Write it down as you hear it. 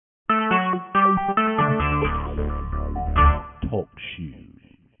Shoes.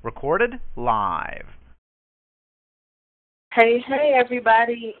 Recorded live. Hey,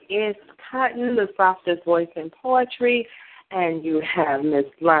 everybody. It's KOTTYN, the softest voice in poetry, and you have Miss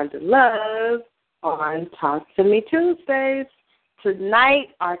LONDA Love on Talk to Me Tuesdays. Tonight,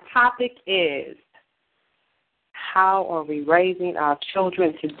 our topic is how are we raising our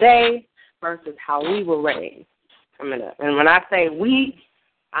children today versus how we were raised coming up. And when I say we,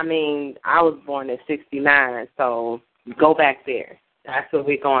 I mean I was born in 1969, so go back there. That's what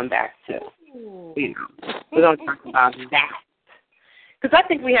we're going back to. We're going to talk about that. Because I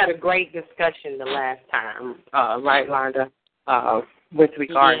think we had a great discussion the last time, right, Londa, with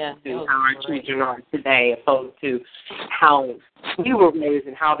regards to how our children are today opposed to how we were raised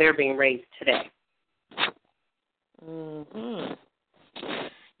and how they're being raised today. Mm-hmm.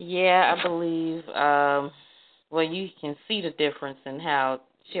 Yeah, I believe, you can see the difference in how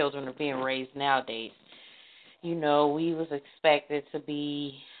children are being raised nowadays. You know, we was expected to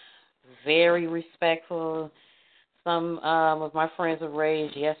be very respectful. Some of my friends were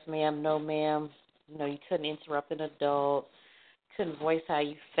raised, yes, ma'am, no, ma'am. You know, you couldn't interrupt an adult, couldn't voice how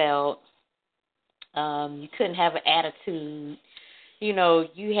you felt. You couldn't have an attitude. You know,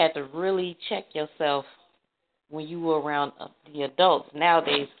 you had to really check yourself when you were around the adults.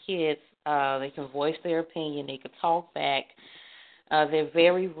 Nowadays, kids, they can voice their opinion. They can talk back. They're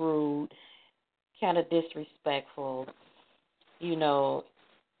very rude, kind of disrespectful. You know,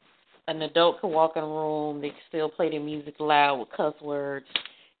 an adult could walk in a room, they could still play their music loud with cuss words,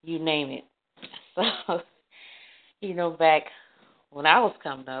 you name it. So, you know, back when I was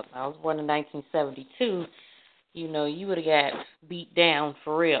coming up, I was born in 1972, you know, you would have got beat down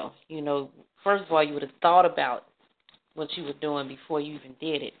for real. You know, first of all, you would have thought about what you were doing before you even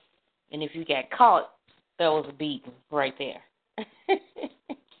did it. And if you got caught, that was a beating right there.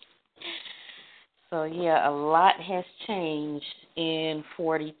 So, yeah, a lot has changed in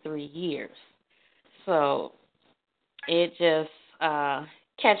 43 years. So it just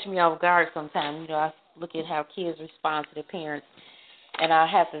catches me off guard sometimes. You know, I look at how kids respond to their parents, and I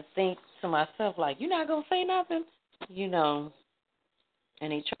have to think to myself, like, you're not going to say nothing? You know,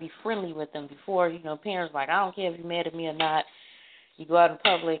 and they try to be friendly with them before, you know, parents like, I don't care if you're mad at me or not. You go out in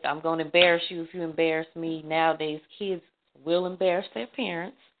public, I'm going to embarrass you if you embarrass me. Nowadays, kids will embarrass their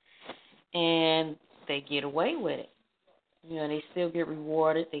parents, and they get away with it. You know, they still get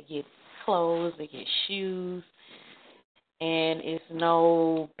rewarded. They get clothes, they get shoes, and it's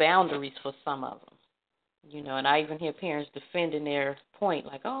no boundaries for some of them. You know, and I even hear parents defending their point,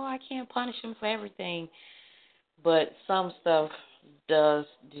 like, oh, I can't punish them for everything. But some stuff does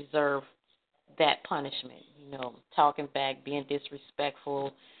deserve that punishment. You know, talking back, being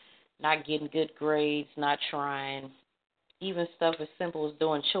disrespectful, not getting good grades, not trying. Even stuff as simple as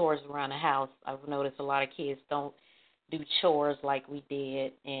doing chores around the house. I've noticed a lot of kids don't do chores like we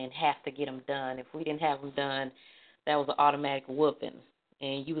did and have to get them done. If we didn't have them done, that was an automatic whooping,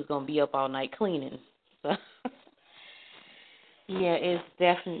 and you was going to be up all night cleaning. So, yeah, it's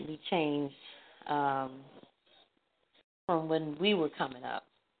definitely changed from when we were coming up.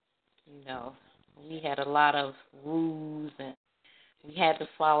 You know, we had a lot of rules, and we had to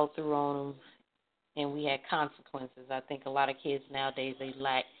follow through on them, and we had consequences. I think a lot of kids nowadays, they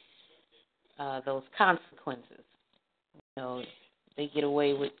lack those consequences. You know, they get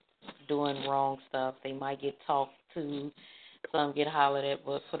away with doing wrong stuff. They might get talked to. Some get hollered at,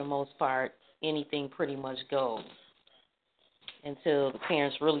 but for the most part, anything pretty much goes until the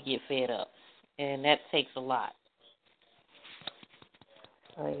parents really get fed up, and that takes a lot.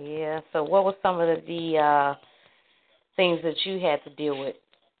 Yeah, so what were some of the things that you had to deal with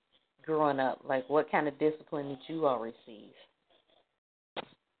growing up? Like, what kind of discipline did you all receive?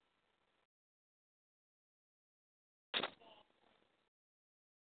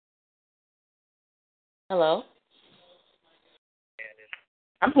 Hello?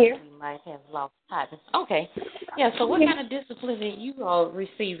 I'm here. You might have lost Todd. Okay. Yeah, so what kind of discipline did you all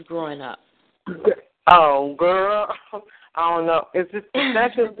receive growing up? Oh, girl. I don't know. It's just the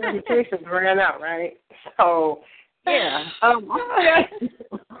statute of limitations ran out, right? So, yeah.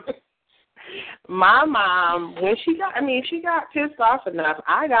 My mom, when she got pissed off enough,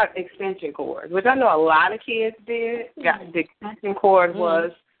 I got extension cords, which I know a lot of kids did. The extension cord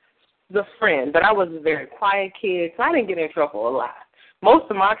was the friend, but I was a very quiet kid, so I didn't get in trouble a lot. Most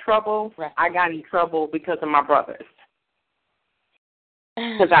of my trouble, I got in trouble because of my brothers.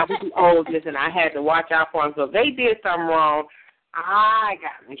 Because I was the oldest and I had to watch out for them. So if they did something wrong, I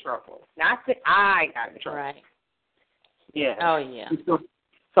got in trouble. Not that I got in trouble. Right. Yeah. Oh, yeah.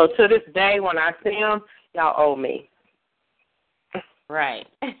 So to this day, when I see them, y'all owe me. Right.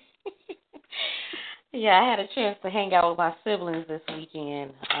 Yeah, I had a chance to hang out with my siblings this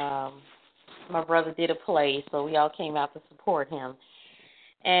weekend. My brother did a play, so we all came out to support him.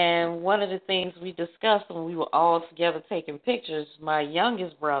 And one of the things we discussed when we were all together taking pictures, my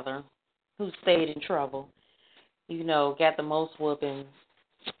youngest brother, who stayed in trouble, got the most whoopings,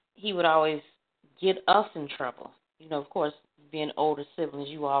 he would always get us in trouble. Of course, being older siblings,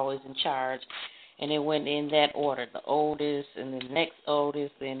 you were always in charge. And it went in that order, the oldest and the next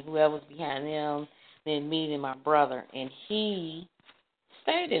oldest and whoever's behind them, then me and my brother. And he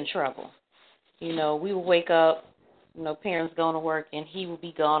stayed in trouble. We would wake up, parents going to work, and he would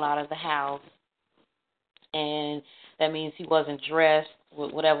be gone out of the house. And that means he wasn't dressed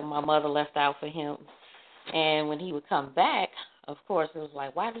with whatever my mother left out for him. And when he would come back, of course, it was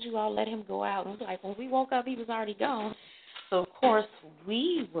like, why did you all let him go out? And it was like, when we woke up, he was already gone. So, of course,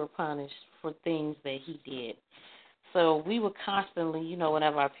 we were punished for things that he did. So we would constantly,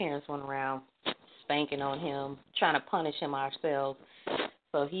 whenever our parents went around, spanking on him, trying to punish him ourselves.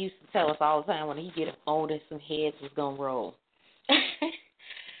 So he used to tell us all the time when he get older, some heads was going to roll.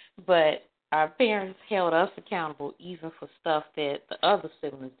 But our parents held us accountable even for stuff that the other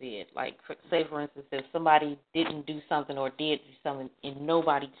siblings did. Like, say, for instance, if somebody didn't do something or did do something and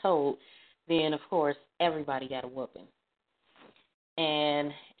nobody told, then, of course, everybody got a whooping.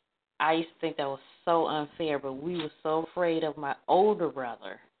 And I used to think that was so unfair, but we were so afraid of my older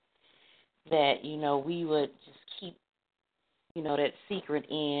brother that, we would just keep, that secret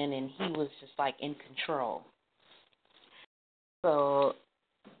in, and he was just, like, in control. So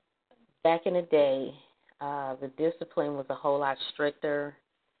back in the day, the discipline was a whole lot stricter.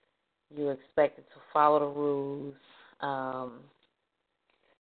 You were expected to follow the rules.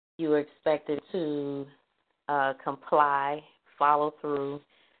 You were expected to comply, follow through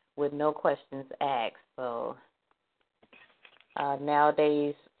with no questions asked. So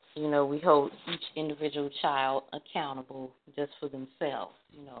nowadays, we hold each individual child accountable just for themselves.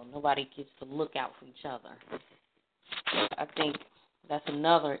 Nobody gets to look out for each other. I think that's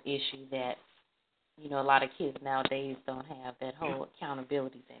another issue that, a lot of kids nowadays don't have, that whole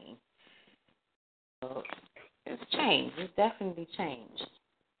accountability thing. So it's changed. It's definitely changed.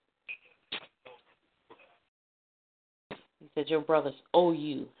 You said your brothers owe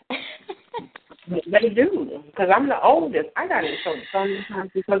you. They do, because I'm the oldest. I got in trouble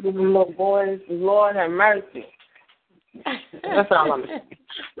sometimes because of them little boys. Lord have mercy. That's all I'm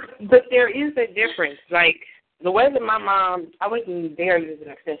saying. But there is a difference. Like, the way that my mom, I wouldn't dare use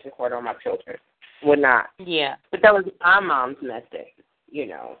an extension cord on my children. Would not. Yeah. But that was my mom's method,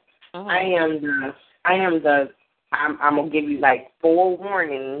 Uh-huh. I'm going to give you like 4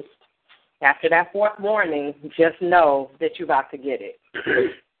 warnings. After that 4th warning, just know that you're about to get it.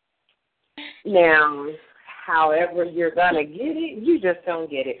 Now, however you're going to get it, you just don't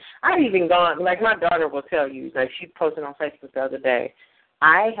get it. I've even gone, like my daughter will tell you, like she posted on Facebook the other day,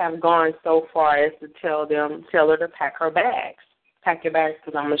 I have gone so far as to tell her to pack her bags. Pack your bags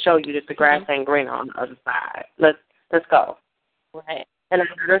because I'm going to show you that the grass ain't green on the other side. Let's go. Right. And I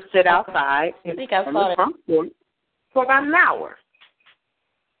let her sit outside on the front porch for about an hour.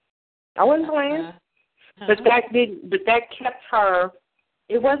 I wasn't playing. But that kept her,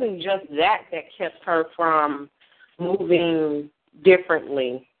 it wasn't just that kept her from moving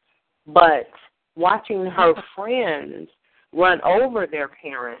differently, but watching her friends run over their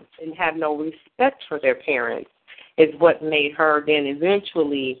parents and have no respect for their parents is what made her then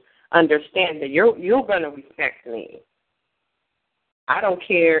eventually understand that you're going to respect me. I don't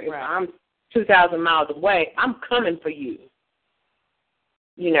care if I'm 2,000 miles away, I'm coming for you.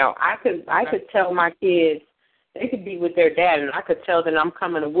 I could tell my kids, they could be with their dad, and I could tell them I'm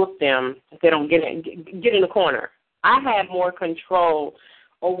coming to whoop them if they don't get in the corner. I had more control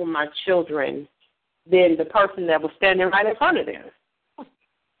over my children than the person that was standing right in front of them.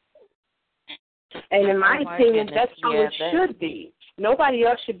 And in my opinion, that's how it should be. Nobody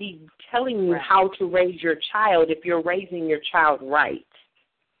else should be telling you how to raise your child if you're raising your child right.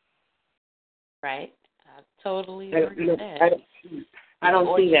 Right. I totally agree with that. I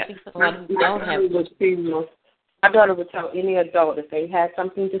don't see that. My daughter would tell any adult if they had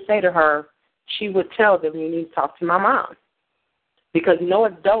something to say to her, she would tell them, you need to talk to my mom. Because no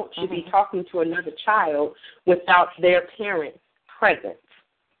adult should be talking to another child without their parents present.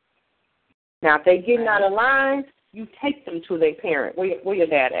 Now, if they're getting out of line, you take them to their parent. Where your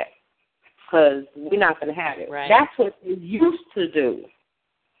dad at? Because we're not going to have it. Right. That's what you used to do.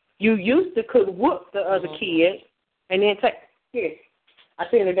 You used to could whoop the other kid and then take, here. I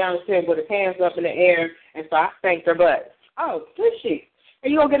seen her downstairs with her hands up in the air, and so I spanked her butt. Oh, did she?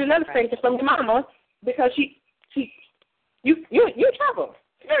 And you're going to get another spanking from your mama because you trouble,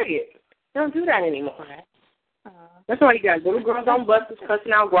 period. They don't do that anymore. Right. That's why you got little girls on buses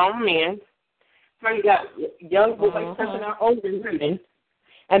cussing out grown men. That's why you got young boys cussing out older women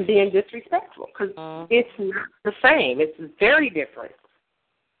and being disrespectful, because it's not the same. It's very different.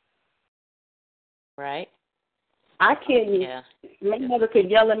 Right. I can't. Yeah. My mother could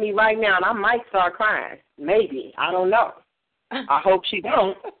yell at me right now, and I might start crying. Maybe. I don't know. I hope she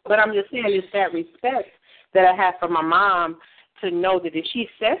don't. But I'm just saying, it's that respect that I have for my mom to know that if she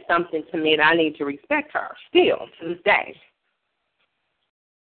says something to me, that I need to respect her still to this day.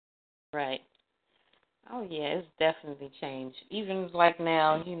 Right. Oh, yeah, it's definitely changed. Even like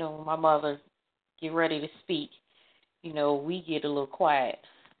now, you know, when my mother get ready to speak, you know, we get a little quiet.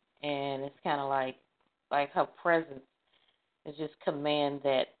 And it's kind of like her presence is just command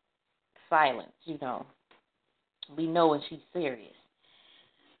that silence, you know. We know when she's serious.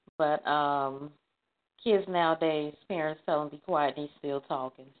 But kids nowadays, parents tell them be quiet, and they're still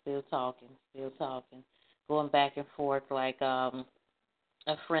talking, going back and forth. Like a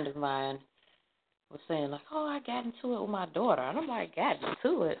friend of mine was saying, like, oh, I got into it with my daughter. And I'm like, got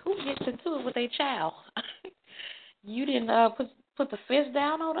into it? Who gets into it with a child? You didn't put the fist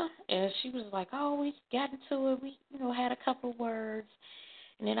down on her? And she was like, oh, we got into it. We, you know, had a couple of words.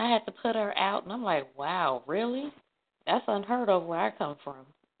 And then I had to put her out. And I'm like, wow, really? That's unheard of where I come from.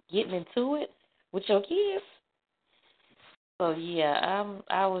 Getting into it with your kids? So, yeah,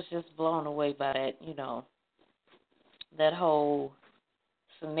 I was just blown away by that, you know, that whole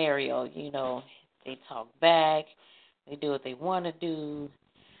scenario. You know, they talk back. They do what they want to do.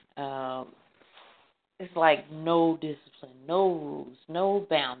 It's like no discipline, no rules, no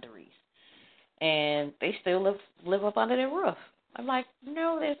boundaries. And they still live up under their roof. I'm like,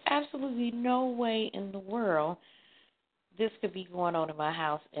 no, there's absolutely no way in the world this could be going on in my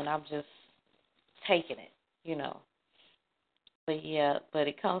house, and I'm just taking it, you know. But, yeah, but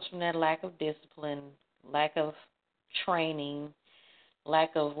it comes from that lack of discipline, lack of training,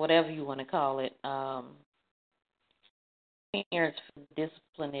 lack of whatever you want to call it. Parents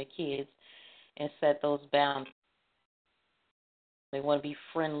discipline their kids and set those boundaries. They want to be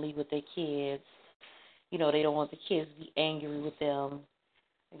friendly with their kids. You know, they don't want the kids to be angry with them.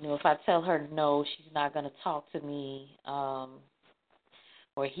 You know, if I tell her no, she's not going to talk to me, or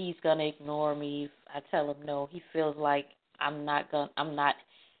he's going to ignore me. If I tell him no, he feels like I'm not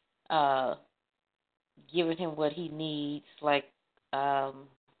giving him what he needs, like a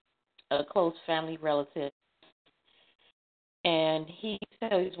close family relative. And he's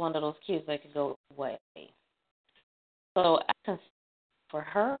one of those kids that can go away. So I consider for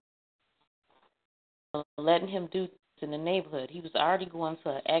her letting him do this in the neighborhood. He was already going to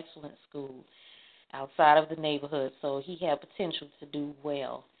an excellent school outside of the neighborhood, so he had potential to do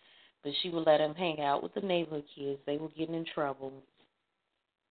well. But she would let him hang out with the neighborhood kids. They were getting in trouble.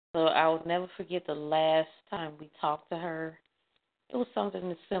 So I will never forget the last time we talked to her. It was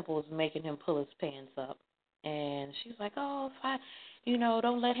something as simple as making him pull his pants up. And she was like, oh, if I,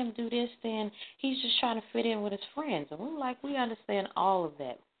 don't let him do this, then he's just trying to fit in with his friends. And we were like, we understand all of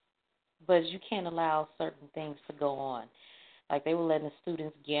that. But you can't allow certain things to go on. Like they were letting the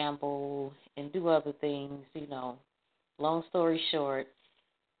students gamble and do other things, Long story short,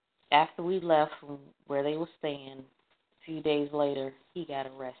 after we left from where they were staying, a few days later, he got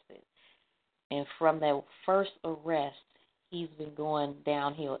arrested. And from that first arrest, he's been going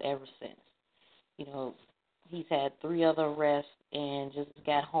downhill ever since. He's had 3 other arrests and just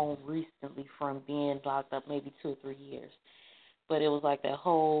got home recently from being locked up maybe 2 or 3 years. But it was like that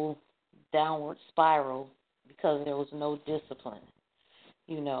whole downward spiral because there was no discipline.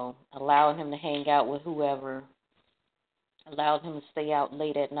 Allowing him to hang out with whoever, allowed him to stay out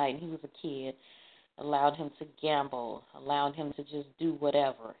late at night, and he was a kid, allowed him to gamble, allowed him to just do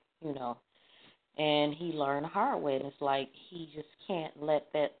whatever, And he learned the hard way, and it's like he just can't let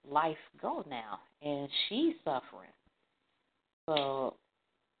that life go now, and she's suffering. So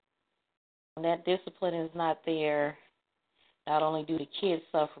when that discipline is not there, not only do the kids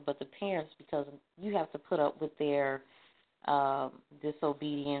suffer, but the parents, because you have to put up with their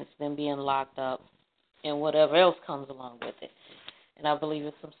disobedience, them being locked up, and whatever else comes along with it. And I believe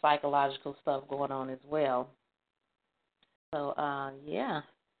there's some psychological stuff going on as well. So, yeah,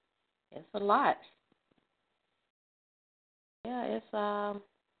 it's a lot. Yeah, it's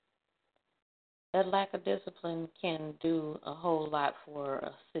that lack of discipline can do a whole lot for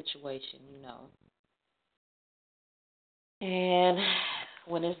a situation, And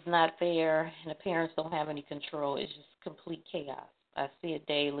when it's not there and the parents don't have any control, it's just complete chaos. I see it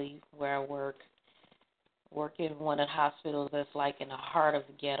daily where I work in one of the hospitals that's like in the heart of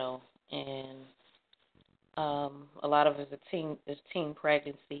the ghetto, and A lot of it is teen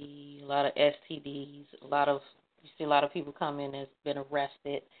pregnancy, a lot of STDs, you see a lot of people come in that's been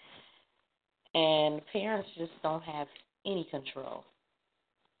arrested, and parents just don't have any control.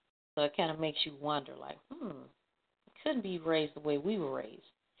 So it kind of makes you wonder, like, it couldn't be raised the way we were raised.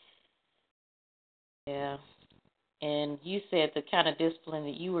 Yeah. And you said the kind of discipline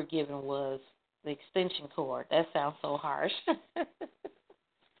that you were given was the extension cord. That sounds so harsh.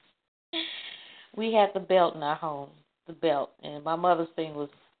 We had the belt in our home, the belt. And my mother's thing was,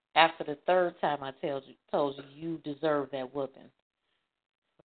 after the third time I told you, you deserve that whooping.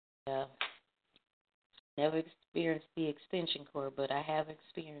 Yeah. Never experienced the extension cord, but I have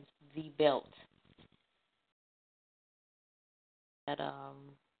experienced the belt. That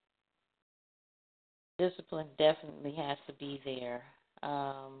discipline definitely has to be there.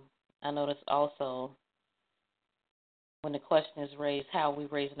 I notice also when the question is raised, how are we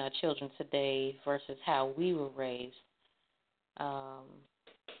raising our children today versus how we were raised, the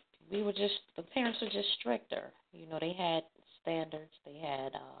parents were just stricter. You know, they had standards, they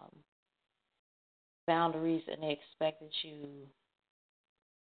had boundaries, and they expected you to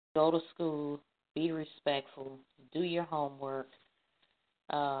go to school, be respectful, do your homework,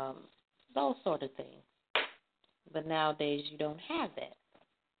 those sort of things. But nowadays, you don't have that.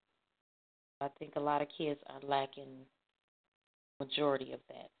 I think a lot of kids are lacking the majority of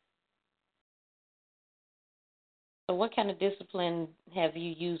that. So what kind of discipline have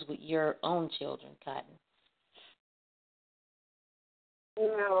you used with your own children, Cotton? You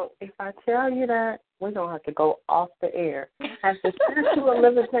know, if I tell you that, we're going to have to go off the air. As the statute of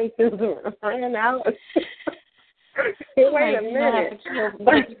limitations ran out. Wait a minute.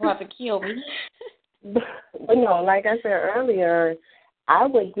 People have to kill me. But no, like I said earlier, I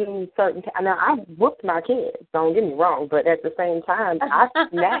would do certain. Now I whooped my kids. Don't get me wrong, but at the same time, I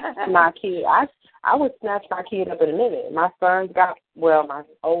snatched my kid. I would snatch my kid up in a minute. My son's my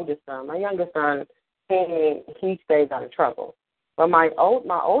oldest son, my youngest son, he stays out of trouble. But my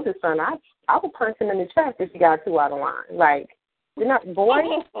oldest son, I would punch him in the chest if he got too out of line. Like, you're not, boy,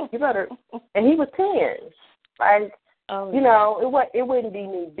 you better. And he was 10. Like. You know, it wouldn't be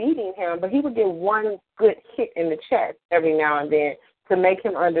me beating him, but he would get one good hit in the chest every now and then to make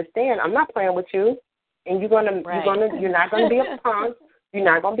him understand, I'm not playing with you, and you're not gonna be a punk, you're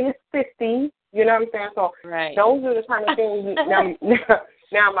not gonna be a sissy, you know what I'm saying? So those are the kind of things.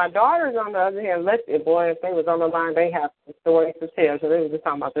 Now my daughters, on the other hand, if they was on the line, they have some stories to tell. So they were just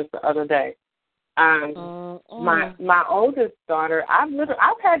talking about this the other day. My oldest daughter, I've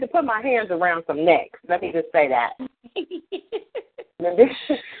had to put my hands around some necks. Let me just say that.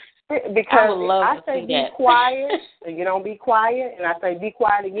 Because I say be quiet, and you don't be quiet, and I say be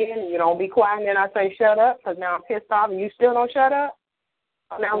quiet again, and you don't be quiet, and then I say shut up because now I'm pissed off and you still don't shut up.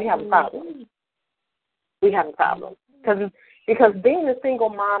 Now we have a problem. We have a problem because being a single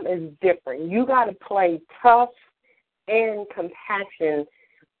mom is different. You got to play tough and compassion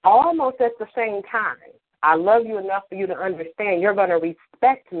almost at the same time. I love you enough for you to understand you're going to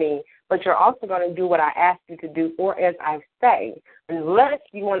respect me, but you're also going to do what I ask you to do or as I say. Unless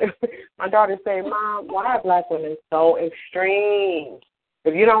you want to, my daughter say, Mom, why are black women so extreme?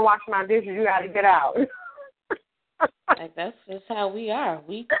 If you don't wash my dishes, you got to get out. That's just how we are.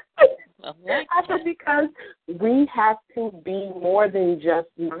 I said because we have to be more than just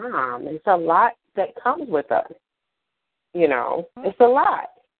mom. It's a lot that comes with us. You know, it's a lot.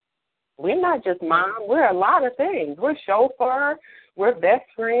 We're not just mom. We're a lot of things. We're chauffeur. We're best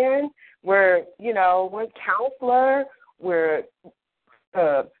friend. We're counselor. We're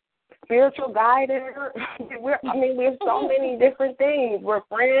spiritual guider. We have so many different things. We're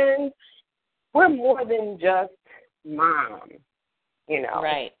friends. We're more than just mom. You know.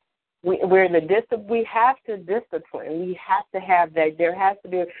 Right. We have to discipline. We have to have that. There has to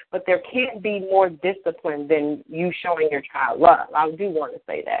be, but there can't be more discipline than you showing your child love. I do want to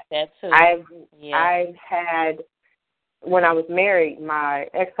say that. That's true. I've had, when I was married, my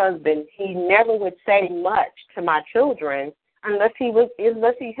ex-husband, he never would say much to my children unless he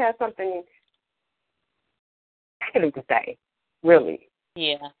had something negative to say, really.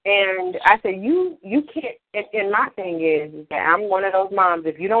 Yeah. And I said, you can't, and my thing is that I'm one of those moms,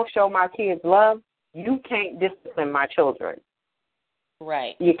 if you don't show my kids love, you can't discipline my children.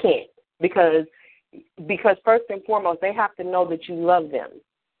 Right. You can't. Because first and foremost, they have to know that you love them.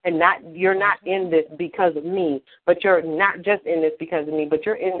 And you're not in this because of me, but you're not just in this because of me, but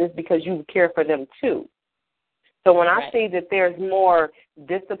you're in this because you care for them too. So when I see that there's more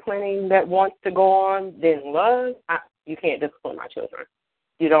disciplining that wants to go on than love, you can't discipline my children.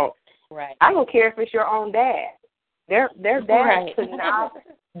 You don't. Right. I don't care if it's your own dad. Their dad could not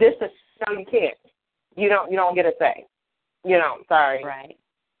discipline. No, you can't. You don't get a say. Sorry. Right.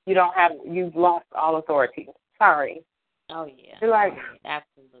 You've lost all authority. Sorry. Oh, yeah. You're like,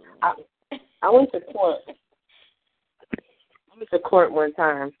 absolutely. I went to court. I went to court one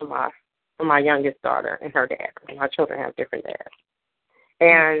time for my youngest daughter and her dad. My children have different dads.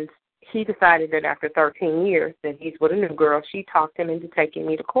 And he decided that after 13 years that he's with a new girl, she talked him into taking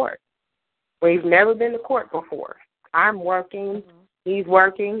me to court. We've never been to court before. I'm working. He's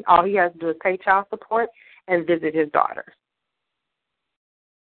working. All he has to do is pay child support and visit his daughter.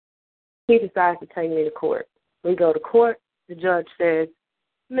 He decides to take me to court. We go to court. The judge says,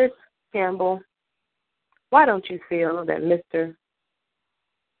 Miss Campbell, why don't you feel that Mr.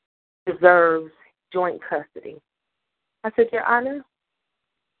 deserves joint custody? I said, Your Honor,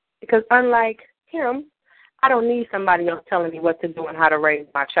 because unlike him, I don't need somebody else telling me what to do and how to raise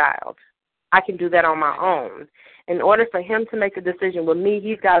my child. I can do that on my own. In order for him to make a decision with me,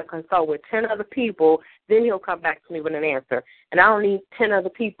 he's got to consult with 10 other people. Then he'll come back to me with an answer. And I don't need 10 other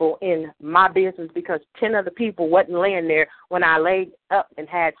people in my business because 10 other people wasn't laying there when I laid up and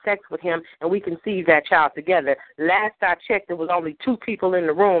had sex with him and we conceived that child together. Last I checked, there was only 2 people in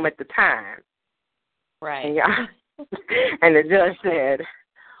the room at the time. Right. And the judge said,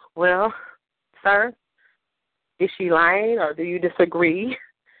 well, sir, is she lying or do you disagree?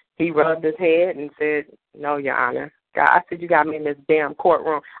 He rubbed his head and said, no, Your Honor. God, I said, you got me in this damn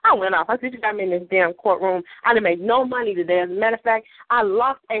courtroom. I went off. I said, you got me in this damn courtroom. I didn't make no money today. As a matter of fact, I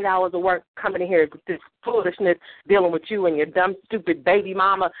lost 8 hours of work coming in here with this foolishness, dealing with you and your dumb, stupid baby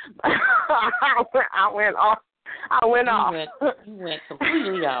mama. I went off. You went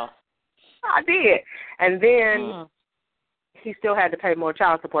completely off. I did. And then he still had to pay more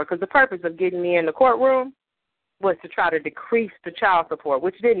child support because the purpose of getting me in the courtroom was to try to decrease the child support,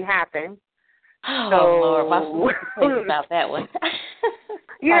 which didn't happen. Oh, Lord, my sister thinks about that one.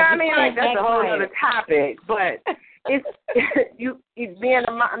 You know what I mean? Like, that's a whole other topic. But it's you being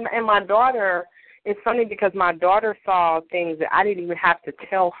and my daughter, it's funny because my daughter saw things that I didn't even have to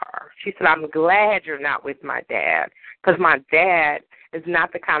tell her. She said, I'm glad you're not with my dad because my dad is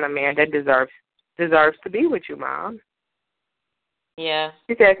not the kind of man that deserves to be with you, Mom. Yeah.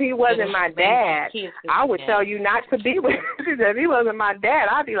 She said, if he wasn't my dad, I would tell you not to be with him. She said, if he wasn't my dad,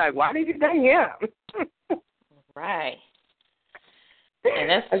 I'd be like, why did you date him? Right. And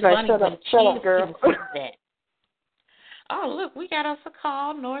that's funny. Like, shut up, girl. That. Oh, look, we got us a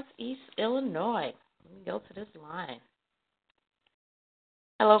call, Northeast Illinois. Let me go to this line.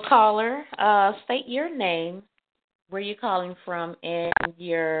 Hello, caller. State your name, where you're calling from, and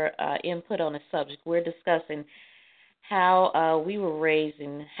your input on the subject. We're discussing how we're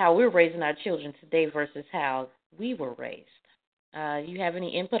raising our children today versus how we were raised. You have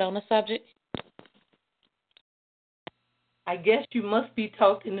any input on the subject? I guess you must be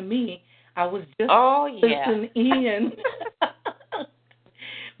talking to me. I was just listening in.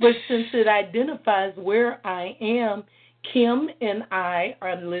 But since it identifies where I am, Kim and I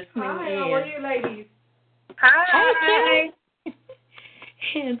are listening in. Hi, how are you ladies? Hi.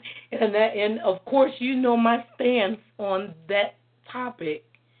 And of course, you know my stance on that topic,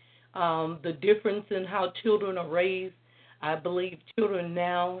 the difference in how children are raised. I believe children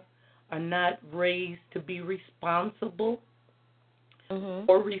now are not raised to be responsible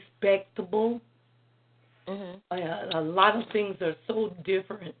or respectable. A lot of things are so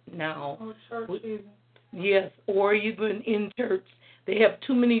different now. Yes, or even in church. They have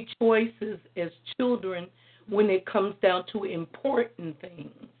too many choices as children when it comes down to important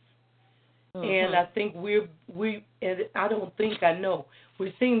things. And I think we're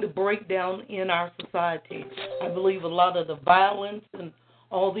seeing the breakdown in our society. I believe a lot of the violence and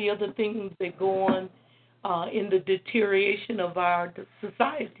all the other things that go on in the deterioration of our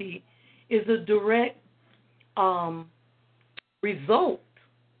society is a direct result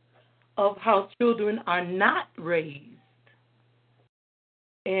of how children are not raised.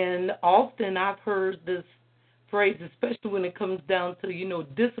 And often I've heard this phrase, especially when it comes down to,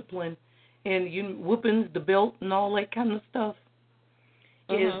 discipline and whoopings, the belt, and all that kind of stuff,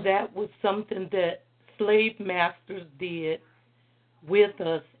 is that was something that slave masters did with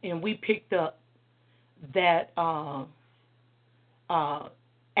us, and we picked up that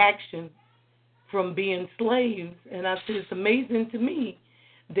action from being slaves. And I said, it's amazing to me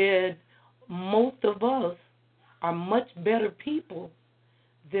that most of us are much better people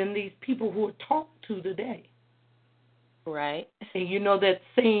than these people who are talked to today. Right. And you know that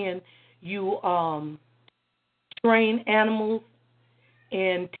saying, you train animals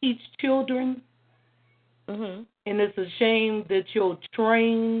and teach children, and it's a shame that your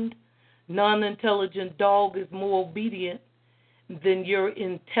trained, non-intelligent dog is more obedient than your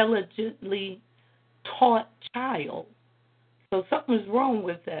intelligently taught child. So something's wrong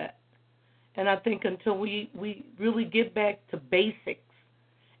with that. And I think until we really get back to basics,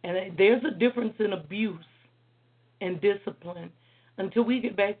 and there's a difference in abuse and discipline. Until we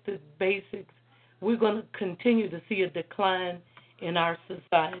get back to basics, we're going to continue to see a decline in our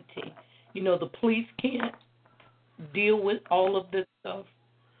society. You know, the police can't deal with all of this stuff,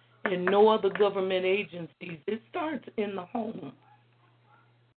 and no other government agencies. It starts in the home.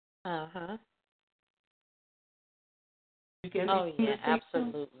 Uh-huh. Oh, yeah,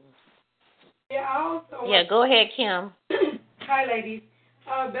 absolutely. Yeah, I also Yeah, go ahead, Kim. Hi, ladies.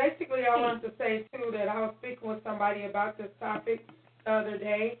 Basically, I wanted to say, too, that I was speaking with somebody about this topic the other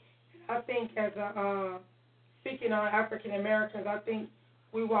day. I think as speaking on African Americans, I think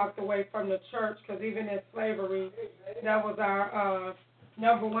we walked away from the church because even in slavery, that was our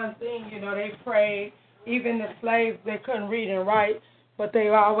number one thing. You know, they prayed. Even the slaves, they couldn't read and write, but they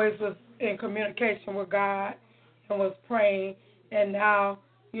always was in communication with God and was praying. And now,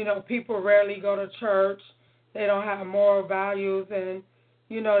 you know, people rarely go to church. They don't have moral values, and,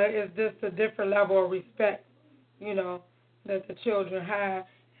 you know, it's just a different level of respect, you know, that the children have.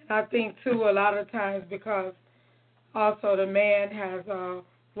 And I think, too, a lot of times because also the man has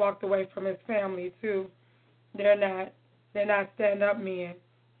walked away from his family, too. They're not stand-up men,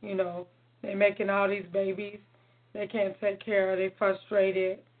 you know. They're making all these babies. They can't take care of. They're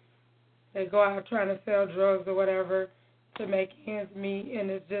frustrated. They go out trying to sell drugs or whatever to make ends meet, and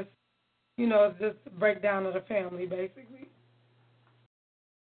it's just, you know, it's just a breakdown of the family, basically.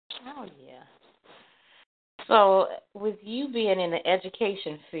 Oh, yeah. So, with you being in the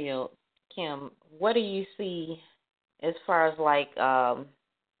education field, Kim, what do you see as far as, like,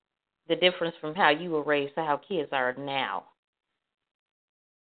 the difference from how you were raised to how kids are now?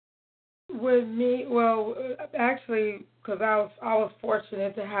 With me, well, actually, because I was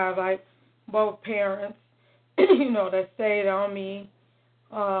fortunate to have, like, both parents, you know, that stayed on me.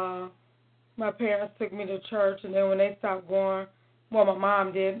 My parents took me to church, and then when they stopped going, well, my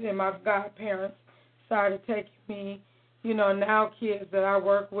mom did, and my godparents started taking me. You know, now kids that I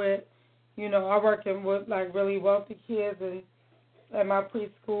work with, you know, I work with, like, really wealthy kids, and at my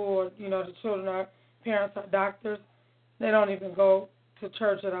preschool, or, you know, the children, our parents are doctors. They don't even go to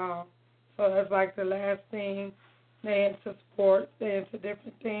church at all. So that's, like, the last thing. They into sports. They into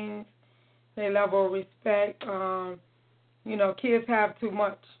different things. They level of respect. You know, kids have too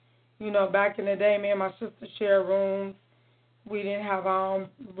much. You know, back in the day, me and my sister shared rooms. We didn't have our own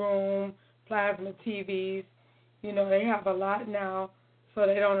room, plasma TVs. You know, they have a lot now, so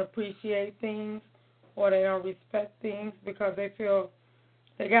they don't appreciate things or they don't respect things because they feel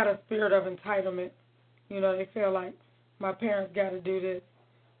they got a spirit of entitlement. You know, they feel like my parents got to do this.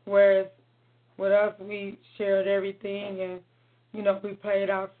 Whereas with us, we shared everything and, you know, we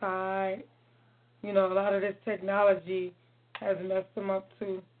played outside. You know, a lot of this technology has messed them up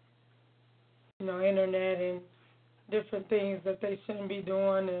too. You know, internet and different things that they shouldn't be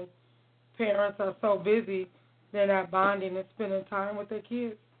doing, and parents are so busy they're not bonding and spending time with their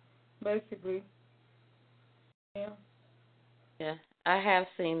kids, basically. Yeah. Yeah, I have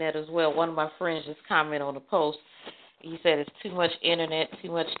seen that as well. One of my friends just commented on the post. He said it's too much internet,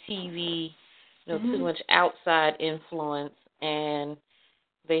 too much TV, you know, too much outside influence, and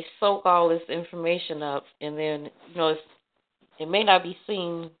they soak all this information up, and then, you know, it may not be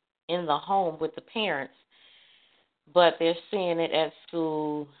seen in the home with the parents, but they're seeing it at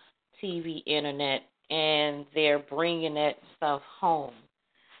school, TV, internet, and they're bringing that stuff home.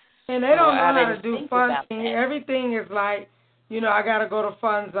 And they don't know how to do fun things. Everything is like, you know, I got to go to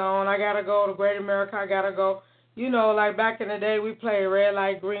Fun Zone. I got to go to Great America. I got to go. You know, like back in the day, we played red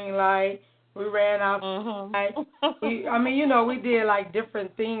light, green light. We ran outside. I mean, you know, we did like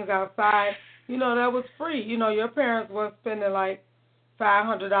different things outside. You know, that was free. You know, your parents weren't spending like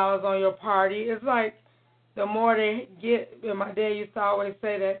 $500 on your party. It's like the more they get, and my dad used to always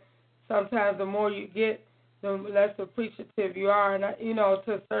say that sometimes the more you get, the less appreciative you are. And, you know,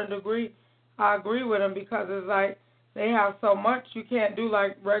 to a certain degree, I agree with them because it's like they have so much, you can't do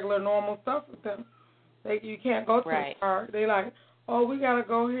like regular normal stuff with them. You can't go to the park. They like, oh, we got to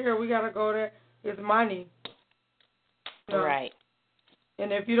go here, we got to go there. It's money. You know? Right.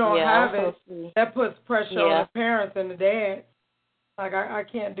 And if you don't have it, that puts pressure on the parents and the dads. Like, I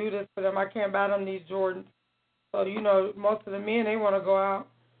can't do this for them. I can't buy them these Jordans. So, you know, most of the men, they want to go out,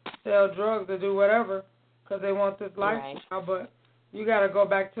 sell drugs, or do whatever because they want this lifestyle. But you got to go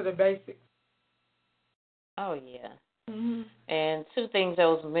back to the basics. Oh, yeah. And two things that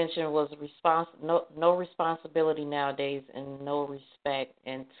was mentioned was no responsibility nowadays and no respect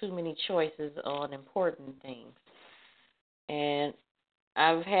and too many choices on important things. And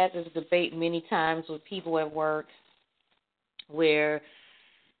I've had this debate many times with people at work where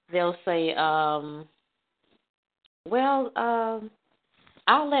they'll say,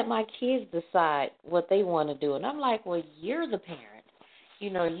 I'll let my kids decide what they want to do. And I'm like, well, you're the parent.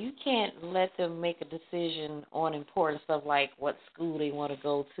 You can't let them make a decision on important stuff like what school they want to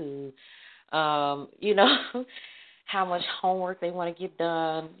go to, how much homework they want to get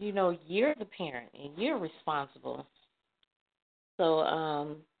done. You're the parent and you're responsible. So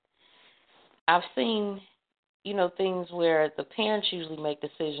I've seen, things where the parents usually make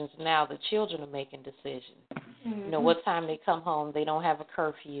decisions. Now the children are making decisions. Mm-hmm. What time they come home, they don't have a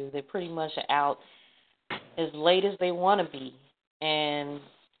curfew. They pretty much are out as late as they want to be and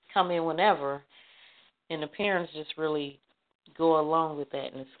come in whenever. And the parents just really go along with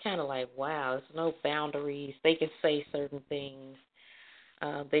that. And it's kind of like, wow, there's no boundaries. They can say certain things.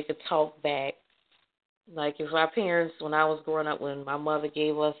 They could talk back. Like if our parents, when I was growing up, when my mother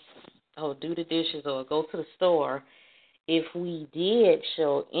gave us, do the dishes or go to the store, if we did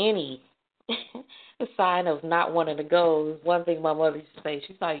show any sign of not wanting to go, one thing my mother used to say,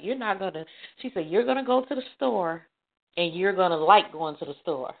 she's like, you're going to go to the store and you're going to like going to the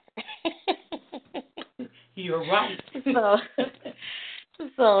store. You're right.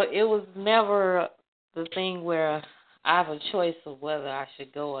 So it was never the thing where I have a choice of whether I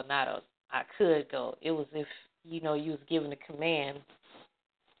should go or not, or I could go. It was if, you was given a command,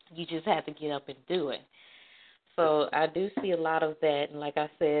 you just had to get up and do it. So I do see a lot of that. And like I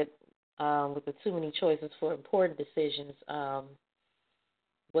said, with the too many choices for important decisions,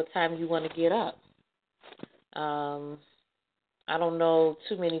 what time you want to get up. I don't know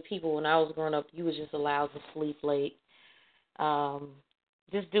too many people. When I was growing up, you were just allowed to sleep late.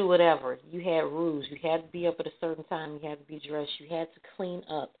 Just do whatever. You had rules. You had to be up at a certain time. You had to be dressed. You had to clean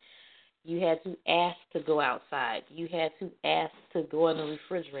up. You had to ask to go outside. You had to ask to go in the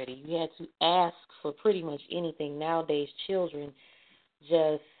refrigerator. You had to ask for pretty much anything. Nowadays, children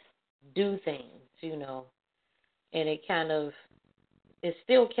just do things, and it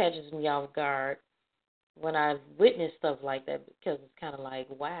still catches me off guard when I witness stuff like that, because it's kind of like,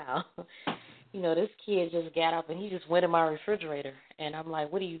 wow, this kid just got up and he just went in my refrigerator, and I'm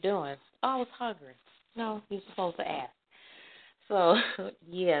like, what are you doing? Oh, I was hungry. No, you're supposed to ask. So,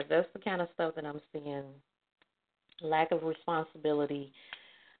 yeah, that's the kind of stuff that I'm seeing. Lack of responsibility,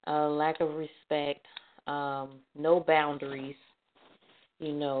 lack of respect, no boundaries.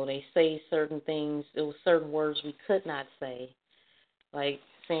 They say certain things. There were certain words we could not say, like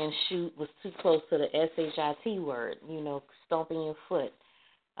saying shoot was too close to the SHIT word, stomping your foot,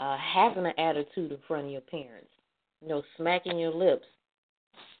 having an attitude in front of your parents, smacking your lips.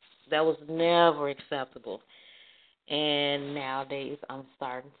 That was never acceptable. And nowadays, I'm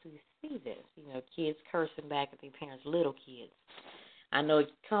starting to see this. Kids cursing back at their parents, little kids. I know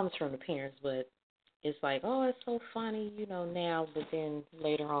it comes from the parents, but it's like, oh, it's so funny, now. But then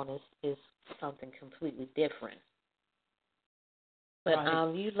later on, it's something completely different. But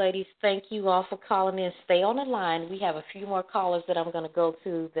right. You ladies, thank you all for calling in. Stay on the line. We have a few more callers that I'm going to go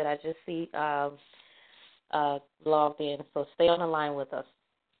to that I just see logged in. So stay on the line with us.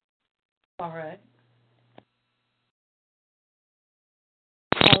 All right.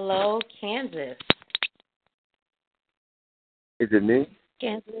 Hello, Kansas. Is it me?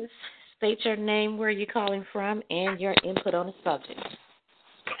 Kansas. State your name, where you're calling from, and your input on the subject.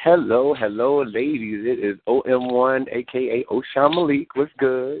 Hello, ladies. It is OM1, a.k.a. Oshan Malik. What's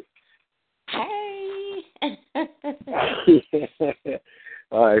good? Hey.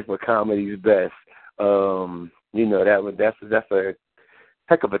 All right, for comedy's best. That's a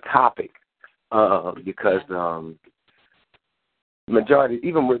heck of a topic because majority,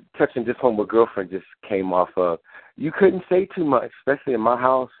 even with touching just home, my girlfriend just came off of, you couldn't say too much, especially in my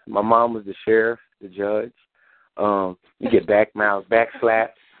house. My mom was the sheriff, the judge. You get back mouths, back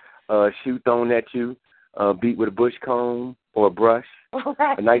slaps, shoe thrown at you, beat with a bush comb or a brush,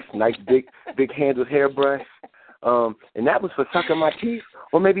 a nice big handled hairbrush. And that was for sucking my teeth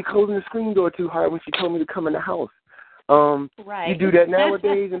or maybe closing the screen door too hard when she told me to come in the house. You do that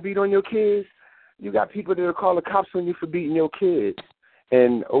nowadays and beat on your kids, you got people that will call the cops on you for beating your kids.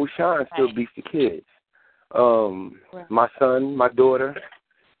 And Oshan still beats the kids. My son, my daughter,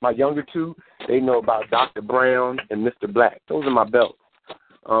 my younger two, they know about Dr. Brown and Mr. Black. Those are my belts.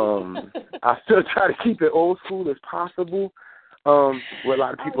 I still try to keep it old school as possible. Where a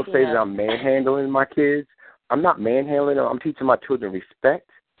lot of people say that I'm manhandling my kids. I'm not manhandling them. I'm teaching my children respect,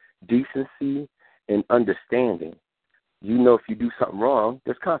 decency, and understanding. If you do something wrong,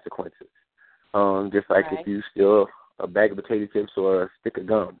 there's consequences. Just like if you steal a bag of potato chips or a stick of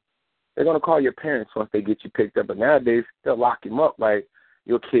gum. They're going to call your parents once they get you picked up. But nowadays, they'll lock him up like,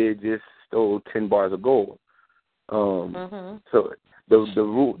 your kid just stole 10 bars of gold. So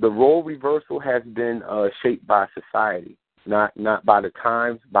the role reversal has been shaped by society, not by the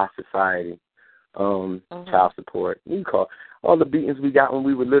times, by society. Child support. You call all the beatings we got when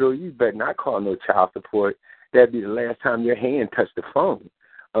we were little. You better not call no child support. That'd be the last time your hand touched the phone.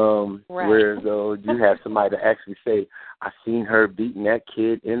 Whereas though you have somebody to actually say, "I seen her beating that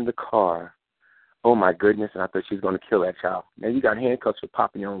kid in the car. Oh my goodness!" And I thought she was going to kill that child. Now you got handcuffs for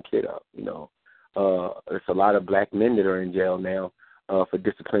popping your own kid up. You know, there's a lot of black men that are in jail now for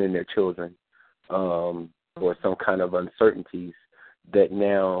disciplining their children or some kind of uncertainties that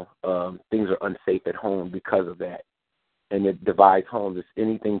now things are unsafe at home because of that. And it divides homes. It's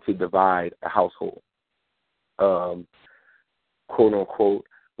anything to divide a household, quote unquote,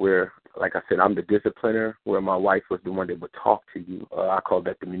 where, like I said, I'm the discipliner, where my wife was the one that would talk to you. I call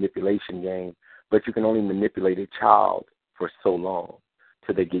that the manipulation game. But you can only manipulate a child for so long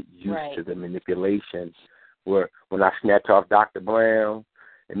till they get used to the manipulation. Where when I snatch off Dr. Brown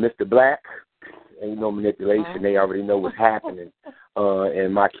and Mr. Black, ain't no manipulation. They already know what's happening.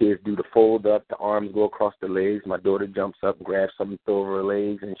 And my kids do the fold up, the arms go across the legs. My daughter jumps up and grabs something, throw over her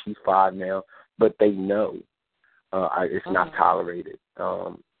legs, and she's 5 now. But they know it's not tolerated.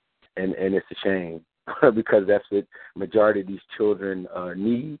 And it's a shame because that's what majority of these children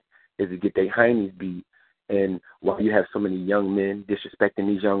need, is to get their heinies beat. And while you have so many young men disrespecting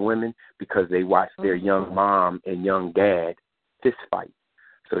these young women because they watch their young mom and young dad fist fight.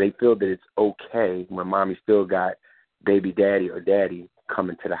 So they feel that it's okay when mommy still got baby daddy or daddy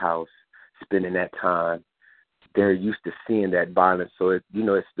coming to the house, spending that time. They're used to seeing that violence, so it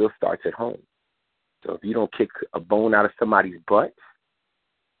still starts at home. So if you don't kick a bone out of somebody's butt,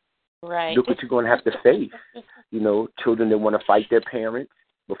 look what you're going to have to face. Children that want to fight their parents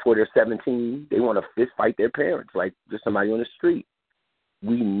before they're 17, they want to fist fight their parents like just somebody on the street.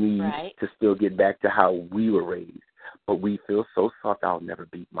 We need to still get back to how we were raised. But we feel so soft, I'll never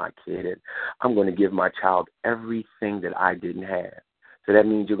beat my kid, and I'm going to give my child everything that I didn't have. So that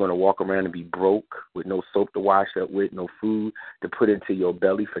means you're going to walk around and be broke with no soap to wash up with, no food to put into your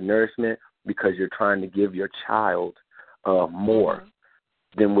belly for nourishment, because you're trying to give your child more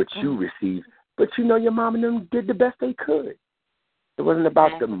than what you received. But your mom and them did the best they could. It wasn't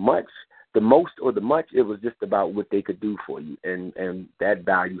about the most or the much. It was just about what they could do for you, and that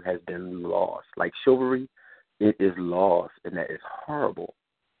value has been lost. Like chivalry, it is lost, and that is horrible.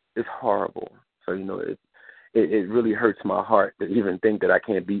 It's horrible. So, it really hurts my heart to even think that I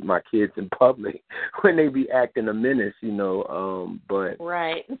can't beat my kids in public when they be acting a menace, but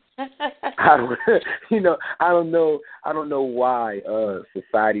I don't know why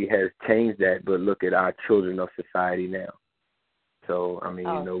society has changed that, but look at our children of society now. So, I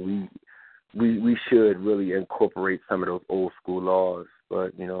mean, we should really incorporate some of those old school laws,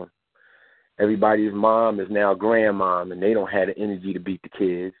 but, everybody's mom is now grandmom, and they don't have the energy to beat the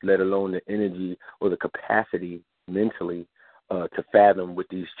kids, let alone the energy or the capacity mentally to fathom what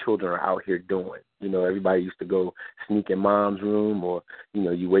these children are out here doing. Everybody used to go sneak in mom's room, or,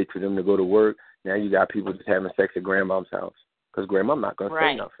 you wait for them to go to work. Now you got people just having sex at grandmom's house because grandma's not going to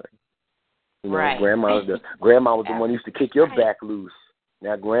say nothing. Grandma was the one who used to kick your back loose.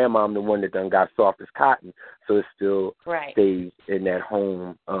 Now grandmom the one that done got soft as cotton, so it still stays in that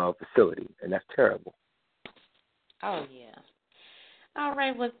home facility, and that's terrible. Oh, yeah. All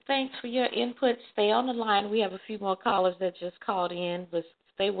right, well, thanks for your input. Stay on the line. We have a few more callers that just called in, but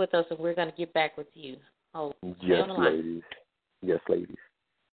stay with us, and we're going to get back with you. Oh, stay on the line. Ladies. Yes, ladies.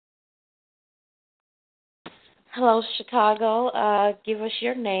 Hello, Chicago. Give us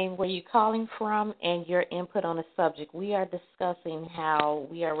your name, where you're calling from, and your input on the subject. We are discussing how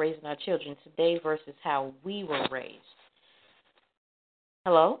we are raising our children today versus how we were raised.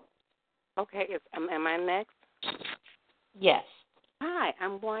 Hello? Okay, am I next? Yes. Hi,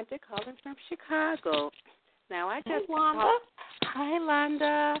 I'm Wanda calling from Chicago. Now, I just Wanda. Hi,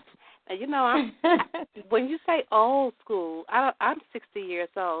 Londa. I'm when you say old school, I'm 60 years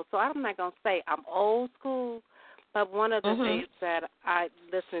old, so I'm not going to say I'm old school. But one of the things that I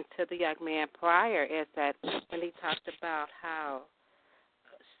listened to the young man prior is that when he talked about how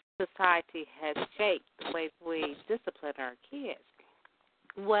society has shaped the way we discipline our kids.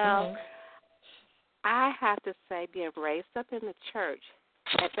 Well, I have to say, being raised up in the church,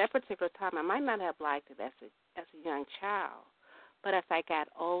 at that particular time, I might not have liked it as a young child. But as I got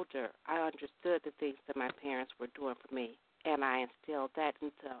older, I understood the things that my parents were doing for me, and I instilled that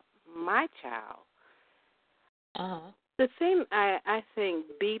into my child. The thing, I think,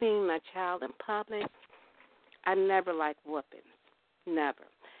 beating a child in public, I never liked whoopings, never.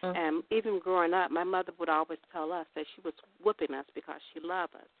 And even growing up, my mother would always tell us that she was whooping us because she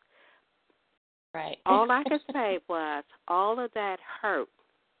loved us. Right. All I could say was all of that hurt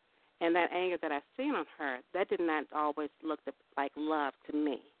and that anger that I seen on her, that did not always look like love to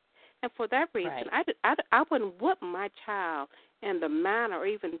me. And for that reason, I wouldn't whoop my child in the manner or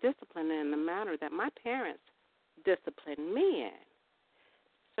even discipline in the manner that my parents disciplined me in.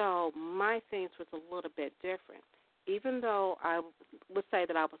 So my things was a little bit different. Even though I would say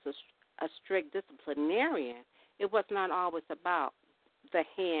that I was a strict disciplinarian, it was not always about the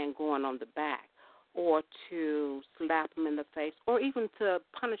hand going on the back or to slap him in the face or even to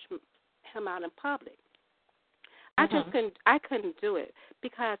punish him out in public. I couldn't do it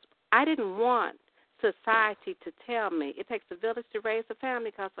because I didn't want society to tell me it takes a village to raise a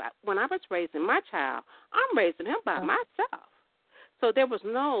family, because when I was raising my child, I'm raising him by myself. So there was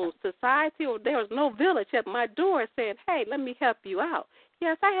no society or there was no village at my door saying, hey, let me help you out.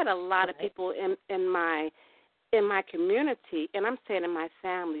 Yes, I had a lot of people in my community, and I'm saying in my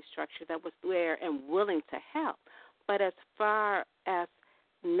family structure, that was there and willing to help. But as far as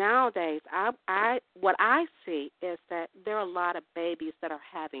nowadays, what I see is that there are a lot of babies that are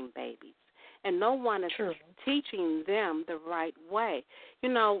having babies, and no one is teaching them the right way. You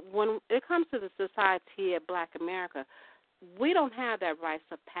know, when it comes to the society of Black America, we don't have that rites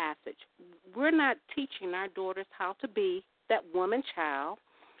of passage. We're not teaching our daughters how to be that woman child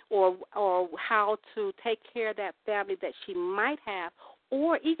or how to take care of that family that she might have,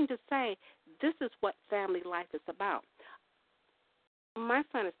 or even to say this is what family life is about. My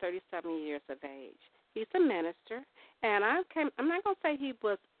son is 37 years of age. He's a minister, and I'm not going to say he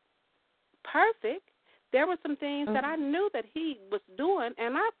was perfect. There were some things that I knew that he was doing,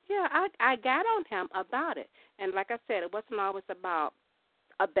 and I got on him about it. And like I said, it wasn't always about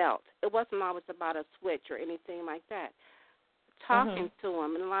a belt. It wasn't always about a switch or anything like that. Talking to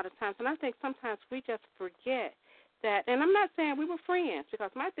him, and a lot of times, and I think sometimes we just forget that, and I'm not saying we were friends,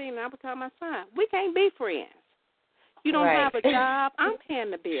 because my thing, I would tell my son, we can't be friends. You don't have a job, I'm paying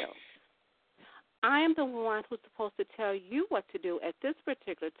the bills. I am the one who's supposed to tell you what to do at this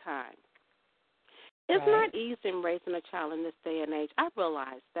particular time. It's not easy in raising a child in this day and age. I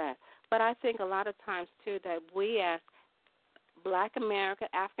realize that. But I think a lot of times, too, that we as Black America,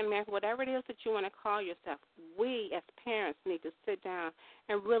 African American, whatever it is that you want to call yourself, we as parents need to sit down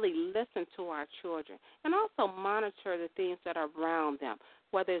and really listen to our children and also monitor the things that are around them,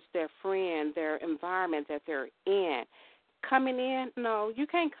 whether it's their friend, their environment that they're in. Coming in, no, you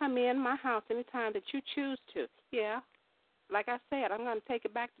can't come in my house anytime that you choose to. Yeah, like I said, I'm going to take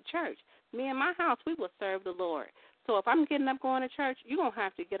it back to church. Me and my house, we will serve the Lord. So if I'm getting up going to church, you're going to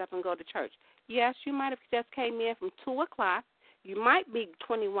have to get up and go to church. Yes, you might have just came in from 2 o'clock. You might be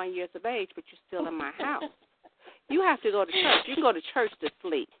 21 years of age, but you're still in my house. You have to go to church. You can go to church to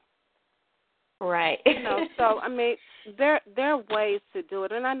sleep. Right. You know, so, I mean, there are ways to do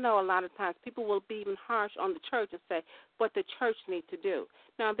it. And I know a lot of times people will be even harsh on the church and say what the church needs to do.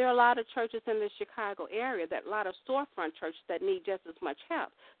 Now, there are a lot of churches in the Chicago area, a lot of storefront churches that need just as much help.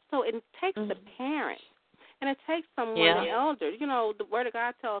 So it takes the parents, and it takes someone, the elder. You know, the Word of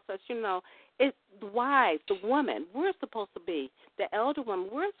God tells us, you know, it's the wives, the woman. We're supposed to be, the elder woman,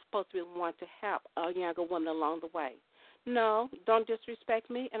 we're supposed to be the one to help a younger woman along the way. No, don't disrespect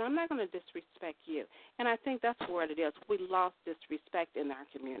me, and I'm not going to disrespect you. And I think that's where it is. We lost disrespect in our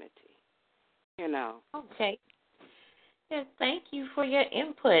community, you know. Okay. Yeah, thank you for your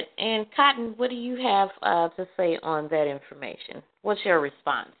input. And Cotton, what do you have to say on that information? What's your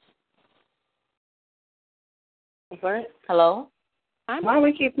response? What? Hello? Why do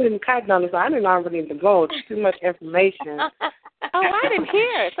we keep putting Cotton on this? I didn't already divulge too much information. Oh, I didn't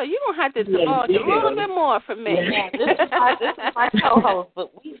hear it, so you're going to have to divulge a little bit more from me. Yeah, this is my co-host,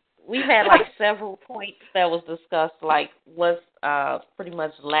 but we've had like several points that was discussed, like what's pretty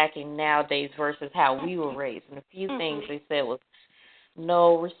much lacking nowadays versus how we were raised. And a few things they said was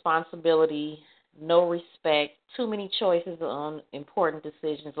no responsibility, no respect, too many choices on important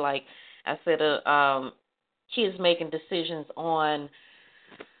decisions. Like I said, kids making decisions on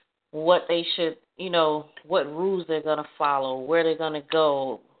what they should, you know, what rules they're going to follow, where they're going to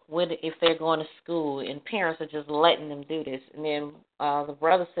go, if they're going to school, and parents are just letting them do this. And then the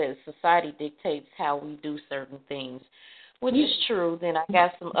brother says society dictates how we do certain things, which is true. Then I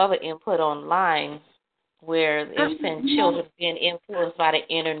got some other input online where they're saying children being influenced by the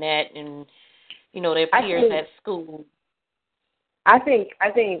internet and, you know, their peers at school. I think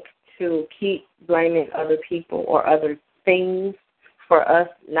to keep blaming other people or other things for us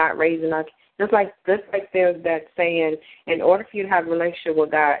not raising our, just like there's that saying, in order for you to have a relationship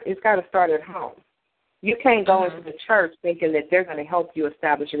with God, it's got to start at home. You can't go into the church thinking that they're going to help you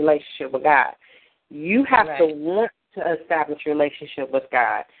establish a relationship with God. You have to want to establish a relationship with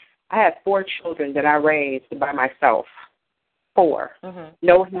God. I had 4 children that I raised by myself. 4.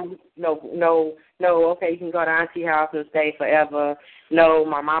 No, okay, you can go to Auntie's house and stay forever. No,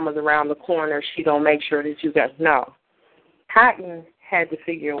 my mama's around the corner. She don't make sure that you got, no. KOTTYN had to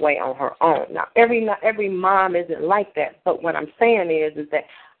figure a way on her own. Now, every mom isn't like that, but what I'm saying is that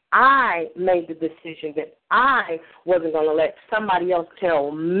I made the decision that I wasn't going to let somebody else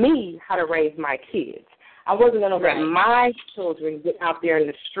tell me how to raise my kids. I wasn't going to let my children get out there in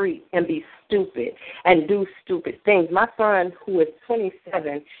the street and be stupid and do stupid things. My son, who is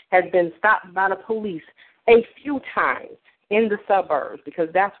 27, has been stopped by the police a few times in the suburbs because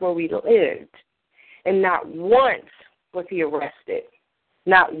that's where we lived. And not once was he arrested.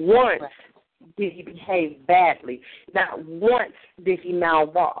 Not once did he behave badly. Not once did he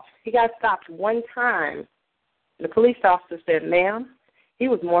mouth off. He got stopped one time. The police officer said, ma'am, he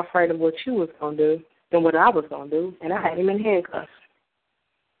was more afraid of what you was going to do than what I was going to do, and I had him in handcuffs.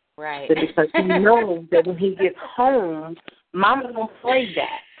 Right. Because he knows that when he gets home, mama's going to play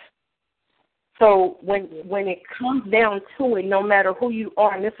that. So when it comes down to it, no matter who you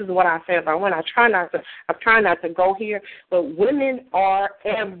are, and this is what I say about women, I'm trying not to go here, but women are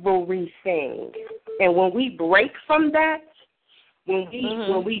everything. And when we break from that, when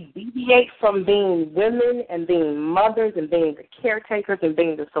we deviate from being women and being mothers and being the caretakers and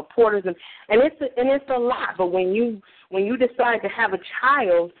being the supporters, and it's a lot. But when you decide to have a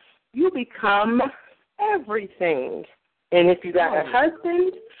child, you become everything. And if you got a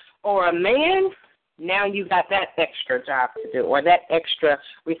husband or a man, now you got that extra job to do or that extra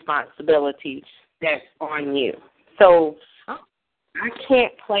responsibility that's on you. So I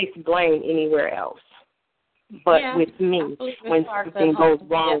can't place blame anywhere else but with me when something goes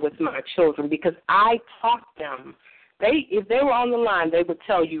wrong with my children, because I taught them. If they were on the line, they would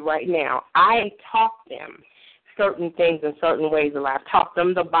tell you right now, I taught them certain things in certain ways of life. I taught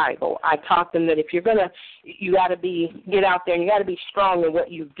them the Bible. I taught them that if you're you got to get out there and you got to be strong in what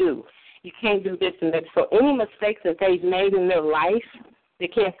you do. You can't do this and that. So any mistakes that they've made in their life, they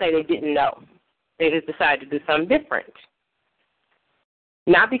can't say they didn't know. They just decided to do something different.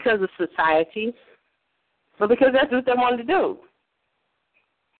 Not because of society, but because that's what they wanted to do.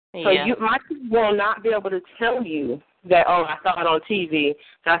 Yeah. So my kids will not be able to tell you that, oh, I saw it on TV,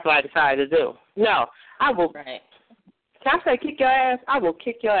 that's what I decided to do. No, I will. Right. Can I say kick your ass? I will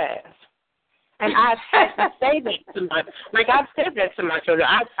kick your ass. And I've had to say that to I've said that to my children.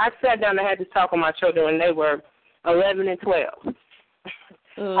 I sat down and had to talk with my children when they were 11 and 12.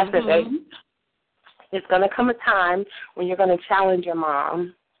 I said, baby, it's going to come a time when you're going to challenge your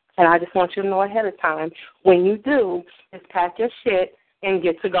mom. And I just want you to know ahead of time, when you do, just pack your shit and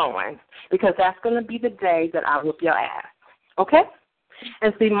get to going. Because that's going to be the day that I whip your ass. Okay?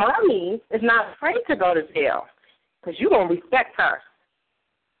 And see, mommy is not afraid to go to jail because you're going to respect her.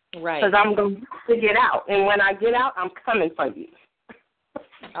 Right. Because I'm going to get out. And when I get out, I'm coming for you.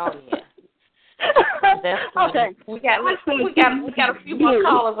 Oh, yeah. Okay. We got a few more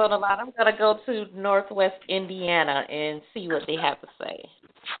callers on the line. I'm going to go to Northwest Indiana and see what they have to say.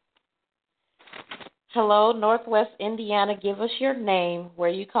 Hello, Northwest Indiana. Give us your name, where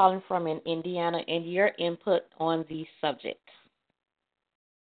you calling from in Indiana, and your input on the subject.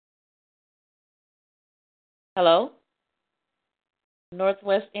 Hello?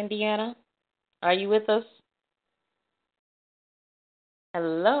 Northwest Indiana, are you with us?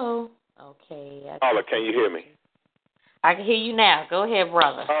 Hello? Okay. Paula, can you hear me? I can hear you now. Go ahead,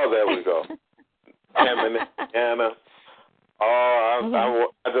 brother. Oh, there we go. I'm in Indiana. I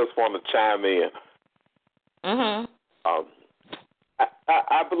just want to chime in. I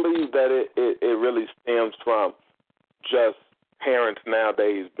believe that it really stems from just parents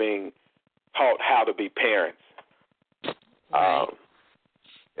nowadays being taught how to be parents. Right.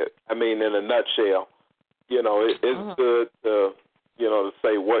 I mean, in a nutshell, it's good to, to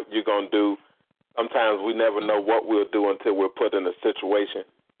say what you're going to do. Sometimes we never know what we'll do until we're put in a situation.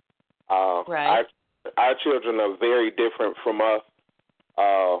 Right. Our children are very different from us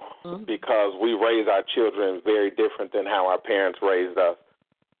because we raise our children very different than how our parents raised us.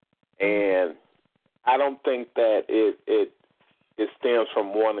 And I don't think that it stems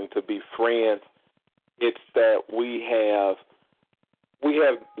from wanting to be friends. It's that we've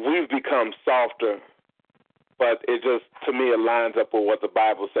become softer, but it just, to me, it lines up with what the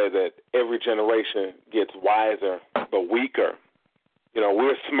Bible says, that every generation gets wiser but weaker.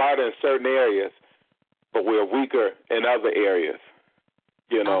 We're smarter in certain areas, but we're weaker in other areas.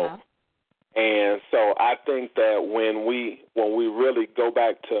 And so I think that when we really go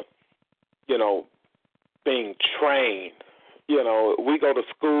back to, being trained. You know, we go to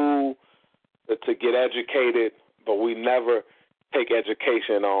school to get educated, but we never take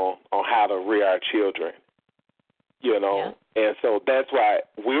education on how to rear our children. You know, and so that's why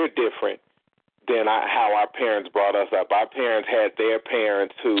we're different than how our parents brought us up. Our parents had their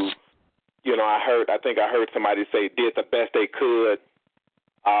parents who, you know, I think I heard somebody say did the best they could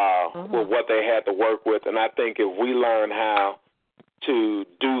with what they had to work with. And I think if we learn how to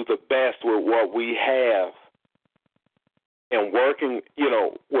do the best with what we have and working, you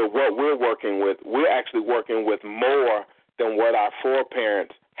know, with what we're working with, we're actually working with more than what our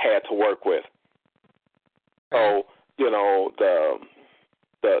foreparents had to work with. So, you know, the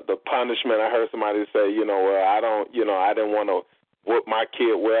punishment, I heard somebody say, you know, well, I didn't want to whoop my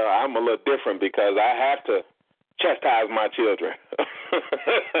kid. Well, I'm a little different because I have to chastise my children.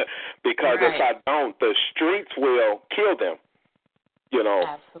 Because if I don't, the streets will kill them, you know.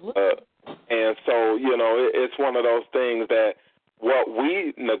 Absolutely. And so, you know, it's one of those things that what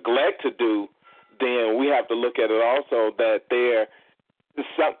we neglect to do, then we have to look at it also that they're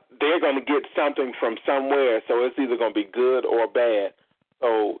going to get something from somewhere, so it's either going to be good or bad.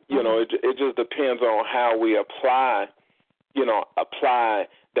 So, you know, it just depends on how we apply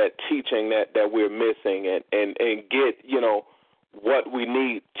that teaching that we're missing and get, you know, what we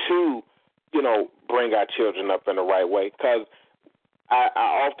need to, you know, bring our children up in the right way. Because I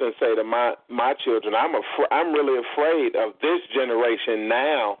often say to my children, I'm really afraid of this generation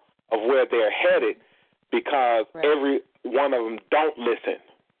now of where they're headed because every one of them don't listen,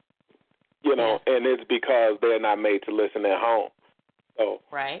 you know, and it's because they're not made to listen at home. So,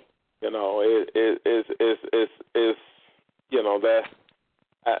 you know, it's you know,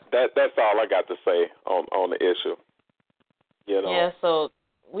 that's all I got to say on the issue. You know. Yeah, so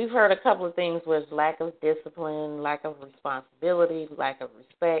we've heard a couple of things was lack of discipline, lack of responsibility, lack of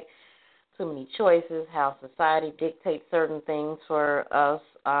respect, too many choices, how society dictates certain things for us.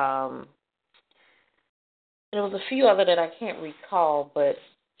 There was a few other that I can't recall, but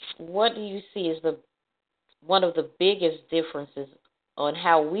what do you see as one of the biggest differences on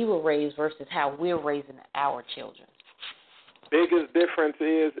how we were raised versus how we're raising our children? Biggest difference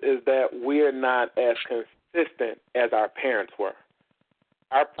is that we're not as consistent as our parents were.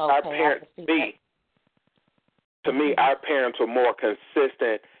 Our parents, to me, our parents were more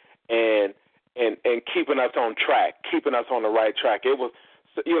consistent and keeping us on track, keeping us on the right track. It was,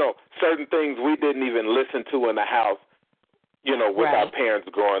 you know, certain things we didn't even listen to in the house, you know, with our parents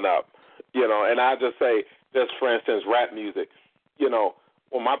growing up, you know. And I just say, just for instance, rap music. You know,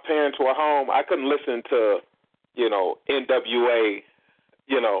 when my parents were home, I couldn't listen to, you know, NWA,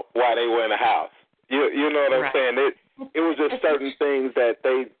 you know, while they were in the house. You know what I'm saying? It was just certain things that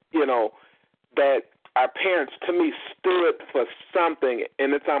they, you know, that our parents, to me, stood for something,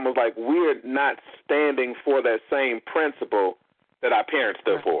 and it's almost like we're not standing for that same principle that our parents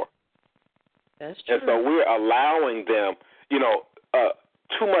stood for. That's true. And so we're allowing them, you know,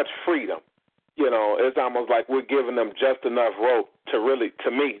 too much freedom. You know, it's almost like we're giving them just enough rope to really,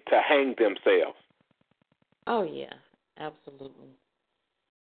 to me, to hang themselves. Oh, yeah, absolutely.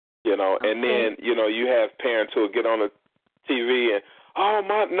 You know, and then, you know, you have parents who will get on the TV and,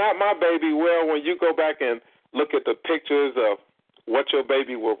 not my baby. Well, when you go back and look at the pictures of what your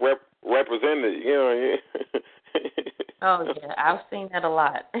baby will represent, you know. Oh, yeah, I've seen that a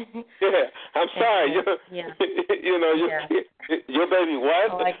lot. Yeah, I'm sorry. You know, your baby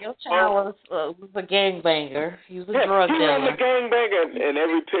what? Like your child was a gangbanger. He was a drug dealer. He was a gangbanger, and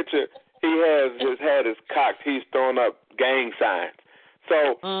every picture he has, his head is cocked. He's throwing up gang signs.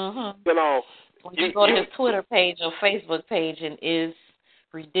 So, you know. When you go to his Twitter page or Facebook page, and it's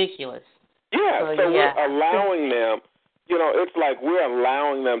ridiculous. Yeah, so we're allowing them, you know, it's like we're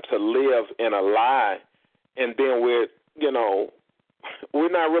allowing them to live in a lie, and then we're, you know,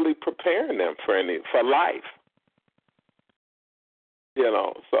 we're not really preparing them for life. You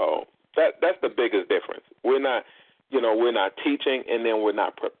know, so that's the biggest difference. We're not, you know, we're not teaching, and then we're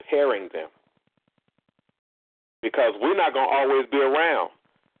not preparing them. Because we're not going to always be around,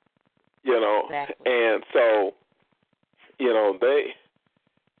 you know. Exactly. And so, you know,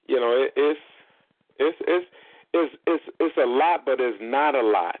 you know, it's a lot, but it's not a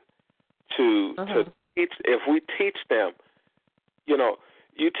lot to teach. If we teach them, you know,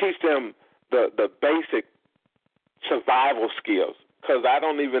 you teach them the basic survival skills, because I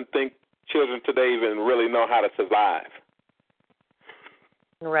don't even think children today even really know how to survive.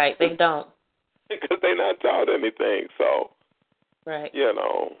 Right, they don't. Because they're not taught anything, so, you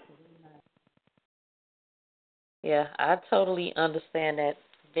know. Yeah, I totally understand that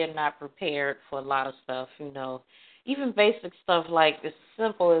they're not prepared for a lot of stuff, you know. Even basic stuff like as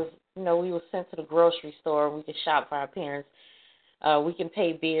simple as we were sent to the grocery store and we could shop for our parents. We can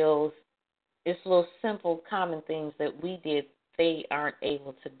pay bills. It's little simple, common things that we did they aren't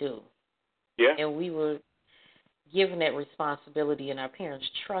able to do. Yeah. And we were given that responsibility, and our parents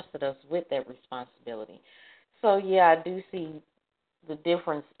trusted us with that responsibility. So, yeah, I do see the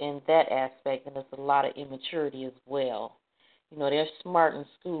difference in that aspect, and there's a lot of immaturity as well. They're smart in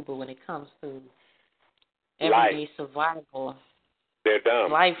school, but when it comes to everyday survival, they're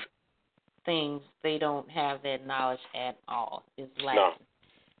dumb. Life things, they don't have that knowledge at all. It's lacking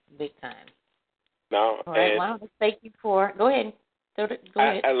big time. No. All right, well, thank you for. Go ahead. Go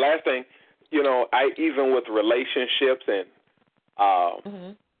ahead. Last thing, I even with relationships and,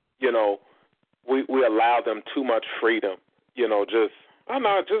 we allow them too much freedom. Just go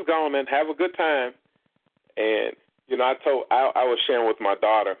on and have a good time. And I was sharing with my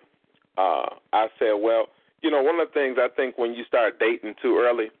daughter. I said, well, one of the things I think when you start dating too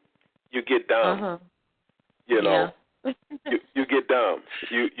early, you get dumb. You get dumb.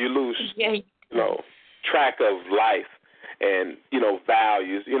 You lose. Track of life and,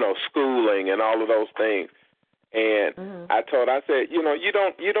 values, schooling and all of those things. And I said, you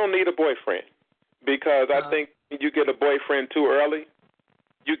don't need a boyfriend because I think when you get a boyfriend too early,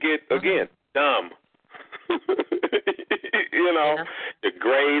 you get, again, dumb. Your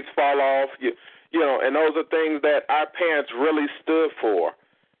grades fall off, and those are things that our parents really stood for,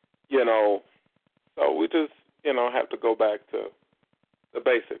 So we just, have to go back to the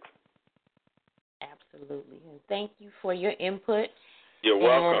basics. Absolutely. And thank you for your input. You're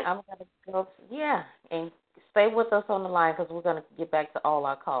welcome. And I'm going to go, and stay with us on the line because we're going to get back to all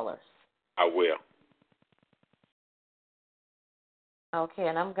our callers. I will. Okay,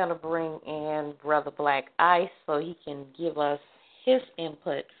 and I'm going to bring in Brother Black Ice so he can give us his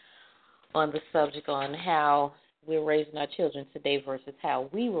input on the subject on how we're raising our children today versus how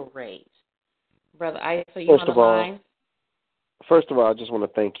we were raised. Brother Ice, are you on the line? First of all, I just want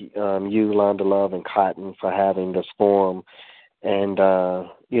to thank you, Londa Love and KOTTYN, for having this forum. And,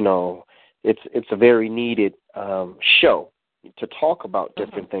 it's a very needed show to talk about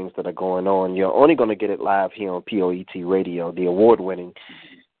different things that are going on. You're only going to get it live here on P.O.E.T. Radio, the award-winning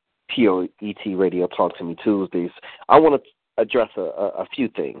P.O.E.T. Radio Talk to Me Tuesdays. I want to address a few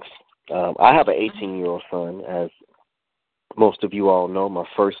things. I have an 18-year-old son. As most of you all know, my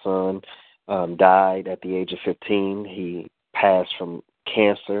first son died at the age of 15. He passed from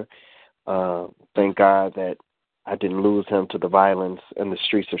cancer. Thank God that I didn't lose him to the violence in the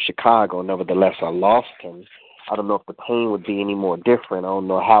streets of Chicago. Nevertheless, I lost him. I don't know if the pain would be any more different. I don't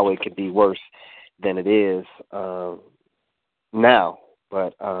know how it could be worse than it is now.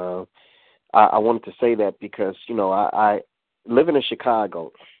 But I wanted to say that because, I living in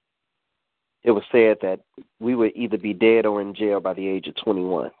Chicago, it was said that we would either be dead or in jail by the age of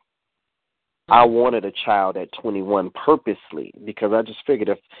 21. I wanted a child at 21 purposely because I just figured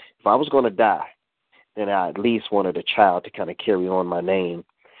if I was going to die, then I at least wanted a child to kind of carry on my name.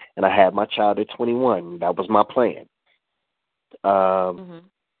 And I had my child at 21. That was my plan. I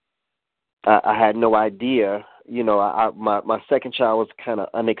had no idea. My second child was kind of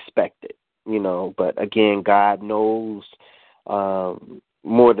unexpected, but again, God knows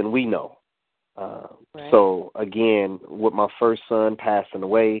more than we know. So, again, with my first son passing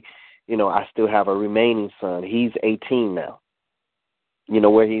away, I still have a remaining son. He's 18 now. You know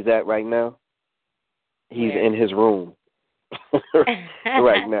where he's at right now? He's in his room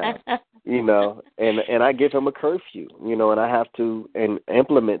right now, and I give him a curfew, and I have to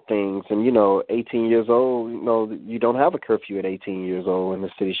implement things. And, 18 years old, you don't have a curfew at 18 years old in the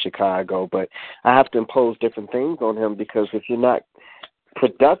city of Chicago, but I have to impose different things on him because if you're not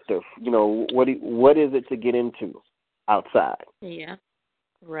productive, what is it to get into outside? Yeah.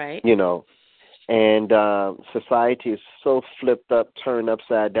 Right. And society is so flipped up, turned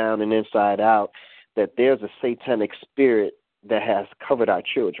upside down and inside out that there's a satanic spirit that has covered our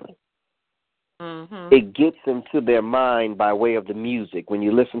children. It gets into their mind by way of the music. When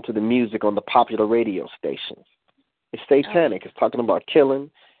you listen to the music on the popular radio stations, it's satanic. It's talking about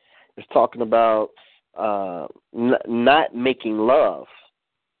killing. It's talking about not making love,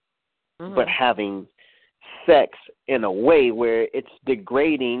 but having sex in a way where it's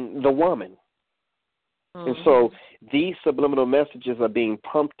degrading the woman. And so these subliminal messages are being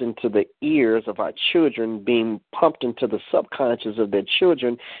pumped into the ears of our children, being pumped into the subconscious of their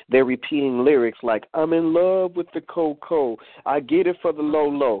children. They're repeating lyrics like, I'm in love with the cocoa. I get it for the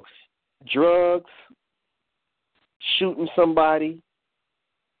low. Drugs, shooting somebody,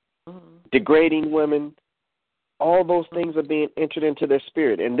 degrading women. All those things are being entered into their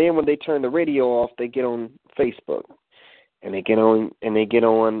spirit. And then when they turn the radio off, they get on Facebook. and they get on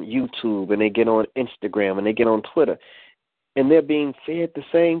YouTube, and they get on Instagram, and they get on Twitter, and they're being fed the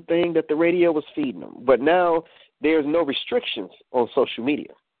same thing that the radio was feeding them. But now there's no restrictions on social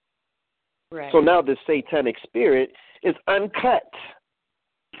media. Right. So now this satanic spirit is uncut.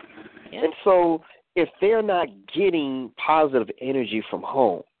 Yep. And so if they're not getting positive energy from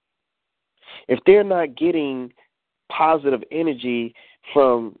home, if they're not getting positive energy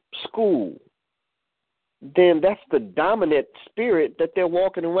from school, then that's the dominant spirit that they're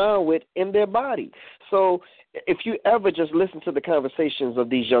walking around with in their body. So if you ever just listen to the conversations of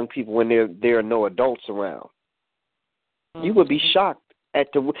these young people when there are no adults around, you would be shocked at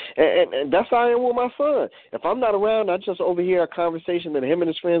and that's how I am with my son. If I'm not around, I just overhear a conversation that him and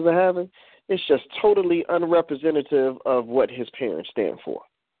his friends are having. It's just totally unrepresentative of what his parents stand for.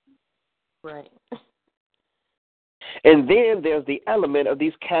 Right. And then there's the element of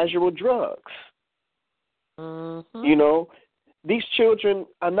these casual drugs. Mm-hmm. You know, these children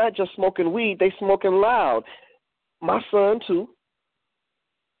are not just smoking weed, they smoking loud. My son, too.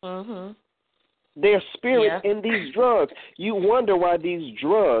 Mm-hmm. Their spirit in these drugs. You wonder why these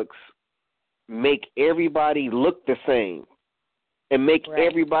drugs make everybody look the same and make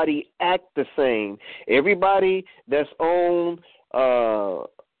everybody act the same. Everybody that's on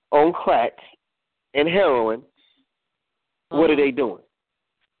crack and heroin, what are they doing?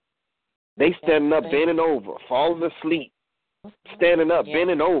 They standing up, bending over, falling asleep, standing up,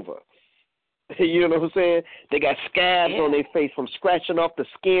 bending over. You know what I'm saying? They got scabs on their face from scratching off the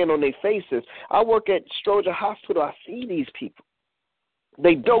skin on their faces. I work at Stroger Hospital. I see these people.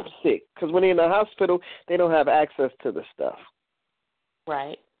 They dope sick because when they're in the hospital, they don't have access to the stuff.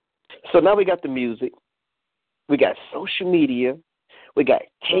 Right. So now we got the music. We got social media. We got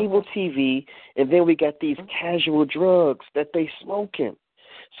cable TV. And then we got these casual drugs that they smoking.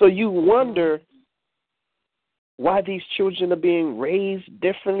 So you wonder why these children are being raised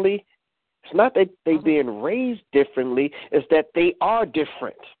differently. It's not that they're being raised differently, it's that they are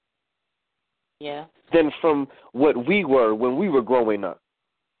different than from what we were when we were growing up.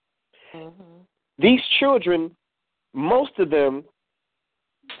 Mm-hmm. These children, most of them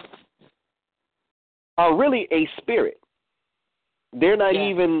are really a spirit. They're not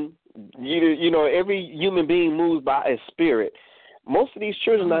even, you know, every human being moves by a spirit. Most of these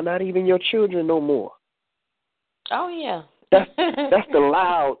children are not even your children no more. Oh, yeah. That's the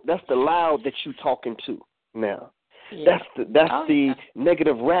loud that you talking to now. Yeah. That's the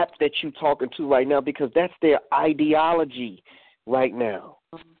negative rap that you talking to right now because that's their ideology right now.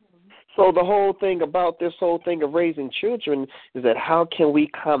 So the whole thing about this whole thing of raising children is that how can we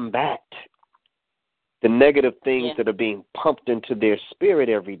combat the negative things that are being pumped into their spirit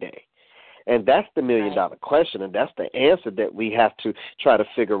every day? And that's the $1 million question, and that's the answer that we have to try to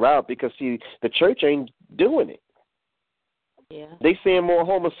figure out because, see, the church ain't doing it. Yeah. They seeing more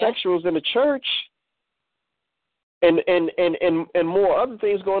homosexuals in the church and more other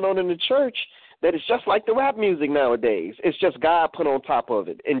things going on in the church that it's just like the rap music nowadays. It's just God put on top of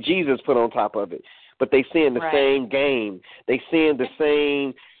it and Jesus put on top of it. But they seeing the same game. They seeing the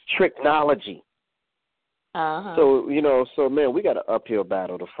same technology. So, you know, man, we got an uphill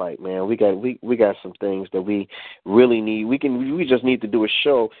battle to fight, man. We got some things that we really need. We just need to do a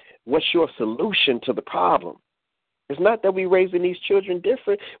show. What's your solution to the problem? It's not that we raising these children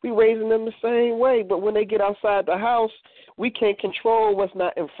different. We raising them the same way. But when they get outside the house, we can't control what's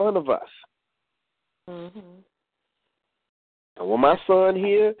not in front of us. Mm-hmm. And when my son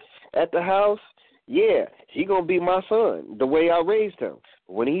here at the house, he going to be my son the way I raised him.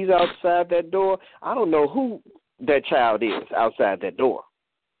 When he's outside that door, I don't know who that child is outside that door.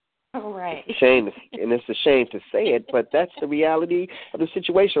 Right. It's a shame, and it's a shame to say it, but that's the reality of the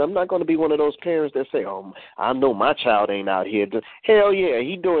situation. I'm not going to be one of those parents that say, "Oh, I know my child ain't out here." Hell yeah,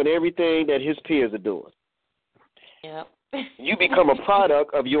 he doing everything that his peers are doing. Yep. You become a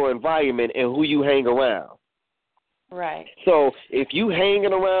product of your environment and who you hang around. Right. So if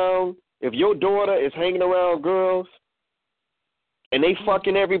your daughter is hanging around girls and they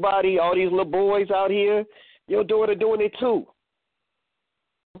fucking everybody, all these little boys out here, your daughter doing it too.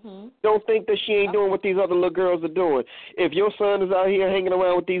 Mm-hmm. Don't think that she ain't doing what these other little girls are doing. If your son is out here hanging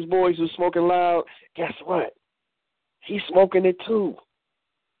around with these boys who's smoking loud, guess what? He's smoking it too.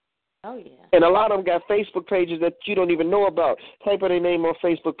 Oh, yeah. And a lot of them got Facebook pages that you don't even know about. Type in their name on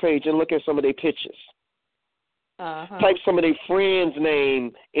Facebook page and look at some of their pictures. Type some of their friends'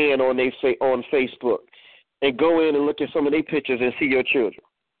 name in on Facebook and go in and look at some of their pictures and see your children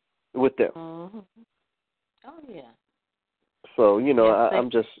with them. Mm-hmm. Oh, yeah. So, you know, I'm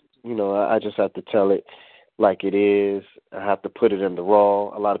just, you know, I just have to tell it like it is. I have to put it in the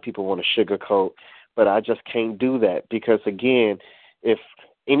raw. A lot of people want to sugarcoat but I just can't do that because, again, if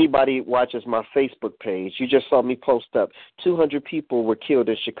anybody watches my Facebook page, you just saw me post up 200 people were killed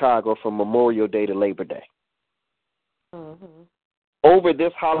in Chicago from Memorial Day to Labor Day. Mm-hmm. Over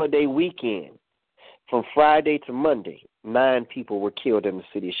this holiday weekend, from Friday to Monday, 9 people were killed in the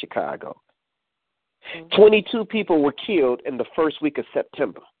city of Chicago. 22 people were killed in the first week of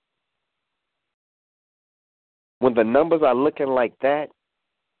September. When the numbers are looking like that,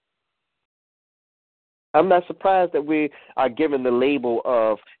 I'm not surprised that we are given the label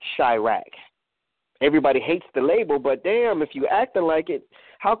of Chirac. Everybody hates the label, but damn, if you acting like it,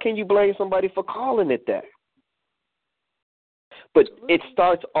 how can you blame somebody for calling it that? But it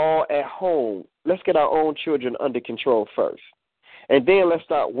starts all at home. Let's get our own children under control first. And then let's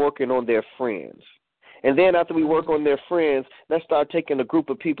start working on their friends. And then after we work on their friends, let's start taking a group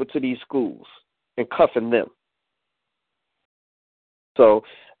of people to these schools and cuffing them. So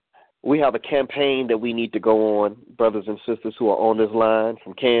we have a campaign that we need to go on, brothers and sisters who are on this line,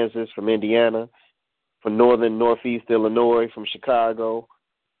 from Kansas, from Indiana, from northern, northeast Illinois, from Chicago.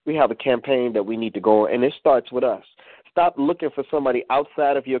 We have a campaign that we need to go on, and it starts with us. Stop looking for somebody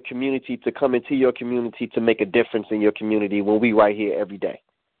outside of your community to come into your community to make a difference in your community when we right here every day.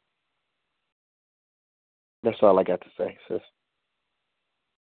 That's all I got to say, sis.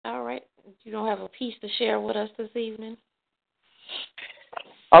 All right. You don't have a piece to share with us this evening?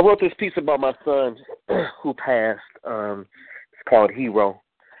 I wrote this piece about my son who passed. It's called Hero.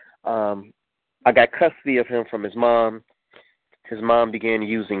 I got custody of him from his mom. His mom began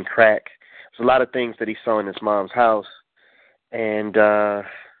using crack. There's a lot of things that he saw in his mom's house. And I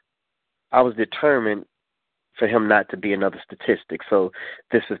was determined for him not to be another statistic. So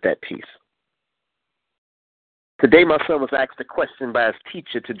this is that piece. Today my son was asked a question by his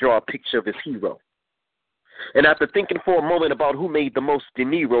teacher to draw a picture of his hero. And after thinking for a moment about who made the most De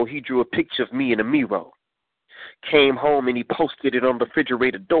Niro, he drew a picture of me in a mirror. Came home and he posted it on the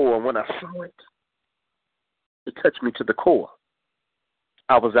refrigerator door, and when I saw it, it touched me to the core.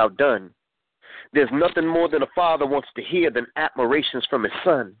 I was outdone. There's nothing more than a father wants to hear than admirations from his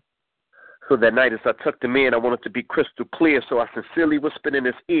son. So that night as I tucked him in, I wanted to be crystal clear, so I sincerely whispered in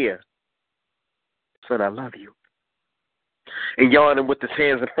his ear, "Son, I love you." And yawning with his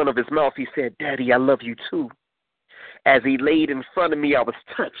hands in front of his mouth, he said, "Daddy, I love you too." As he laid in front of me, I was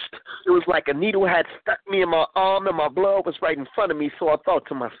touched. It was like a needle had stuck me in my arm and my blood was right in front of me, so I thought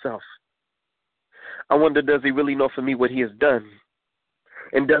to myself, I wonder, does he really know for me what he has done?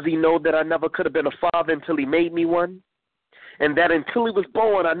 And does he know that I never could have been a father until he made me one? And that until he was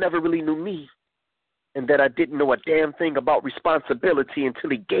born, I never really knew me? And that I didn't know a damn thing about responsibility until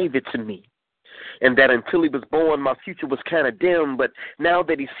he gave it to me? And that until he was born, my future was kind of dim, but now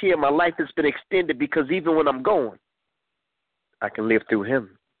that he's here, my life has been extended because even when I'm gone, I can live through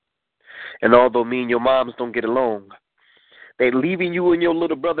him. And although me and your moms don't get along, that leaving you and your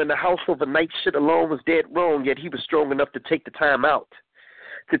little brother in the house overnight shit alone was dead wrong, yet he was strong enough to take the time out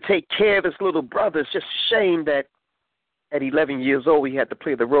to take care of his little brother. It's just a shame that at 11 years old, he had to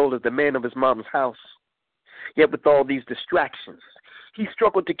play the role as the man of his mom's house. Yet with all these distractions, he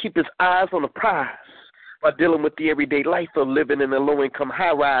struggled to keep his eyes on the prize while dealing with the everyday life of living in a low-income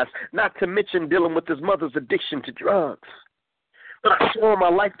high-rise, not to mention dealing with his mother's addiction to drugs. But I swore in my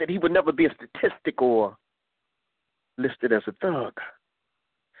life that he would never be a statistic or listed as a thug.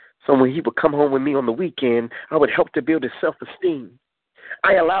 So when he would come home with me on the weekend, I would help to build his self-esteem.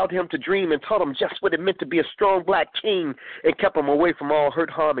 I allowed him to dream and taught him just what it meant to be a strong black king and kept him away from all hurt,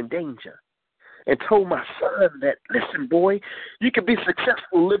 harm, and danger. And told my son that, listen, boy, you could be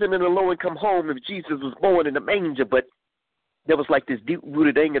successful living in a low-income home if Jesus was born in a manger, but there was like this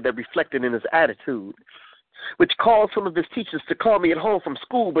deep-rooted anger that reflected in his attitude, which caused some of his teachers to call me at home from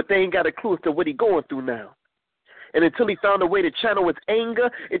school, but they ain't got a clue as to what he's going through now. And until he found a way to channel his anger,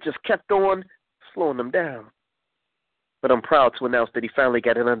 it just kept on slowing him down. But I'm proud to announce that he finally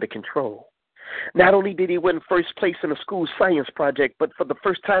got it under control. Not only did he win first place in a school science project, but for the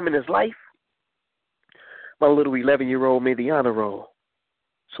first time in his life, my little 11-year-old made the honor roll.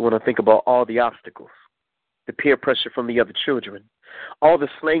 So when I think about all the obstacles, the peer pressure from the other children, all the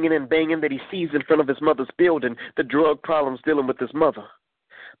slanging and banging that he sees in front of his mother's building, the drug problems dealing with his mother,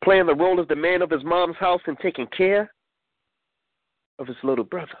 playing the role as the man of his mom's house and taking care of his little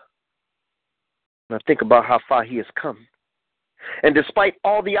brother. And I think about how far he has come. And despite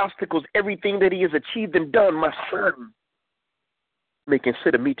all the obstacles, everything that he has achieved and done, my son may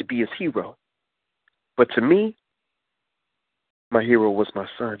consider me to be his hero. But to me, my hero was my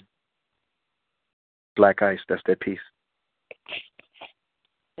son. Black Ice, that's that piece.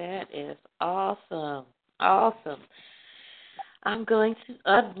 That is awesome. Awesome. I'm going to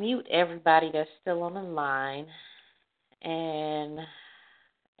unmute everybody that's still on the line, and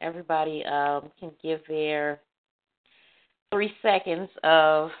everybody can give their 3 seconds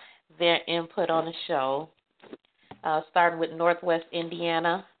of their input on the show. Starting with Northwest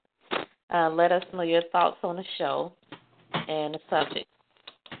Indiana. Let us know your thoughts on the show and the subject.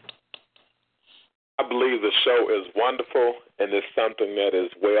 I believe the show is wonderful, and it's something that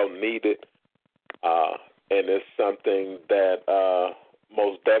is well needed, and it's something that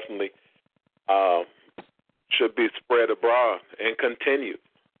most definitely should be spread abroad and continued.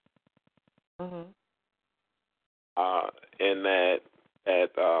 Mm-hmm. And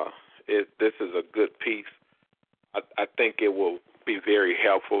this is a good piece. I think it will be very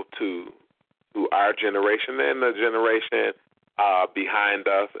helpful to our generation and the generation behind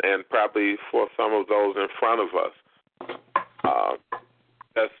us, and probably for some of those in front of us.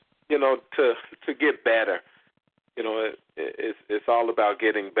 That's to get better. It's all about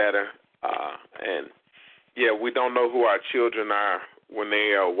getting better. And yeah, we don't know who our children are when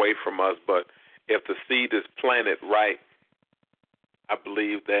they are away from us, but if the seed is planted right, I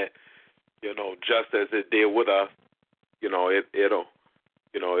believe that just as it did with us, it'll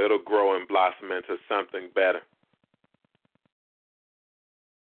grow and blossom into something better.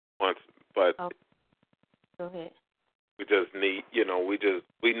 But go ahead. We just need,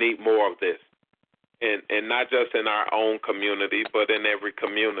 we need more of this, and not just in our own community, but in every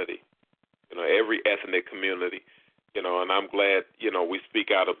community, every ethnic community, and I'm glad, we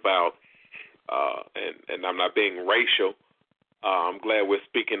speak out about, and I'm not being racial. I'm glad we're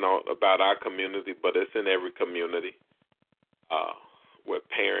speaking about our community, but it's in every community where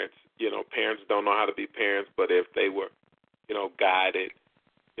parents, parents don't know how to be parents, but if they were, guided,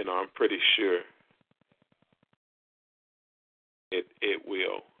 I'm pretty sure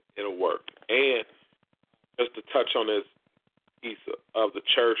it'll work. And just to touch on this piece of the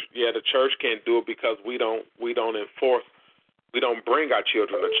church, the church can't do it because we don't enforce, we don't bring our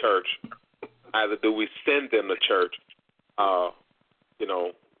children to church. Either do we send them to church.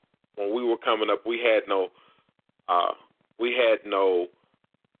 When we were coming up, we had no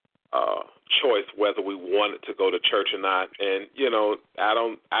choice whether we wanted to go to church or not. And I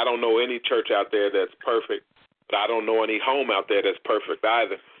don't know any church out there that's perfect, but I don't know any home out there that's perfect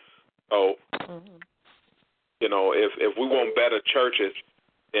either. So, if we want better churches,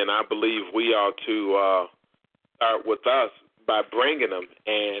 then I believe we ought to start with us by bringing them.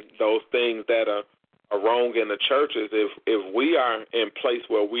 And those things that are wrong in the churches, if we are in place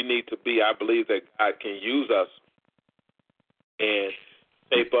where we need to be, I believe that God can use us and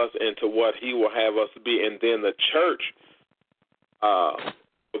shape us into what he will have us to be. And then the church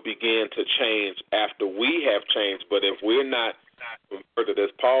will begin to change after we have changed. But if we're not converted,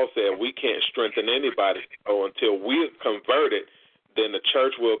 as Paul said, we can't strengthen anybody. So until we're converted, then the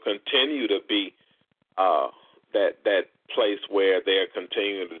church will continue to be that place where they're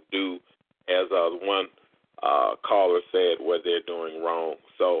continuing to do, as one caller said, where they're doing wrong.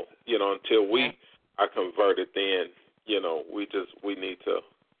 So, until we are converted, then, we need to,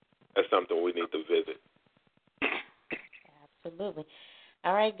 that's something we need to visit. Absolutely.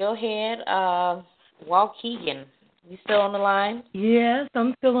 All right, go ahead. Walt Keegan, you still on the line? Yes,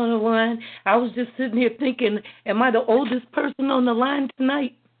 I'm still on the line. I was just sitting here thinking, am I the oldest person on the line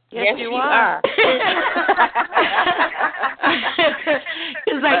tonight? Yes, you are. Because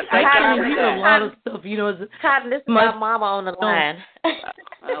I can hear a lot of stuff, Cotton, this is my mama on the line.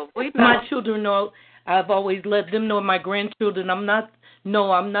 My children know. I've always let them know, my grandchildren, I'm not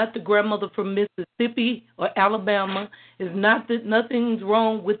the grandmother from Mississippi or Alabama. It's not that nothing's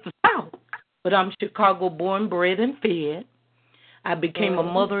wrong with the South, but I'm Chicago born, bred, and fed. I became a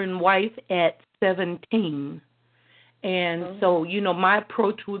mother and wife at 17. And so, my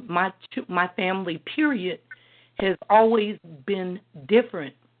approach with my family, period, has always been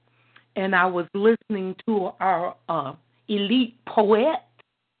different. And I was listening to our elite poet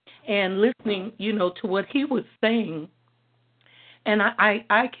and listening, to what he was saying. And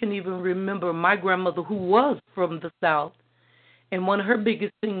I can even remember my grandmother, who was from the South, and one of her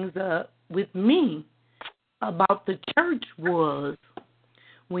biggest things with me about the church was,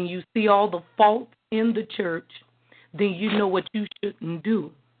 when you see all the faults in the church, then you know what you shouldn't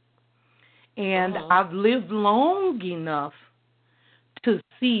do. And I've lived long enough to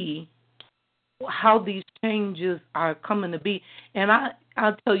see how these changes are coming to be. And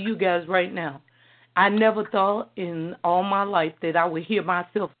I'll tell you guys right now, I never thought in all my life that I would hear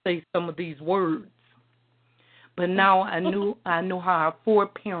myself say some of these words. But now I know how our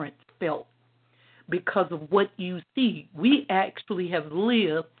foreparents felt because of what you see. We actually have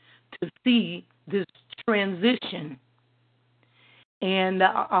lived to see this transition. And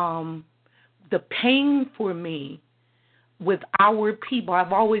the pain for me with our people,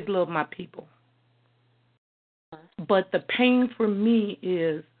 I've always loved my people. But the pain for me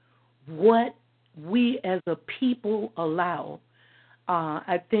is what we as a people allow.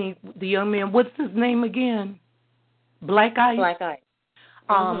 I think the young man, what's his name again? Black Ice? Black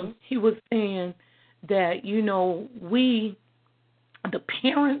Ice. He was saying that, we, the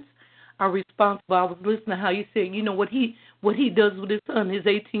parents, are responsible. I was listening to how you said, what he does with his son, his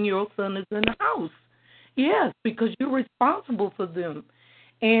 18-year-old son is in the house. Yes, because you're responsible for them.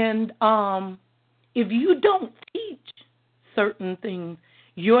 And if you don't teach certain things,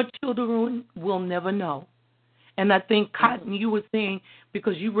 your children will never know. And I think, Cotton, you were saying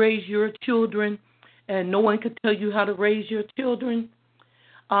because you raise your children and no one could tell you how to raise your children,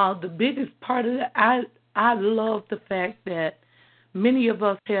 the biggest part of that, I love the fact that many of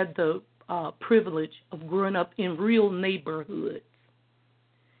us had the privilege of growing up in real neighborhoods.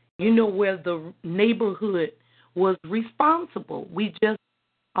 Where the neighborhood was responsible. We just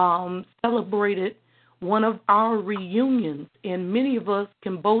celebrated one of our reunions, and many of us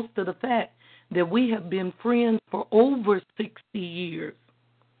can boast of the fact that we have been friends for over 60 years.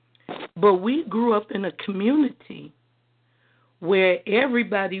 But we grew up in a community where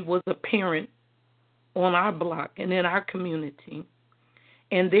everybody was a parent on our block and in our community.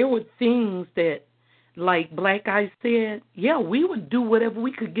 And there were things that, like Black Ice said, we would do whatever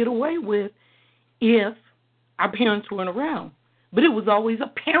we could get away with if our parents weren't around. But it was always a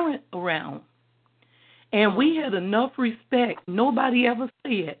parent around. And we had enough respect. Nobody ever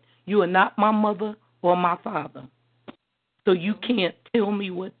said, you are not my mother or my father, so you can't tell me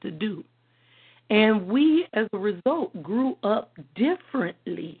what to do. And we, as a result, grew up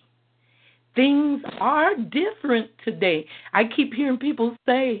differently. Things are different today. I keep hearing people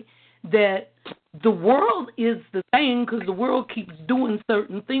say that the world is the same because the world keeps doing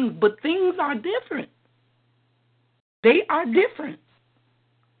certain things, but things are different. They are different.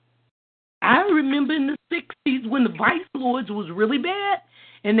 I remember in the 60s when the Vice Lords was really bad,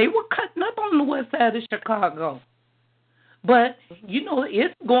 and they were cutting up on the west side of Chicago. But,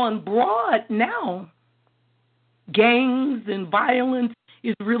 it's gone broad now. Gangs and violence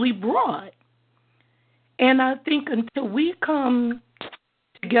is really broad. And I think until we come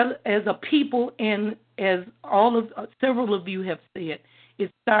together as a people, and as several of you have said,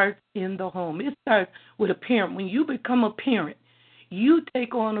 it starts in the home. It starts with a parent. When you become a parent, you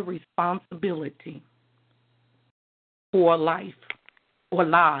take on a responsibility for life or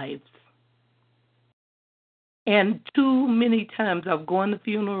lives. And too many times I've gone to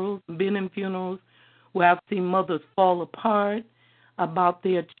funerals, been in funerals, where I've seen mothers fall apart about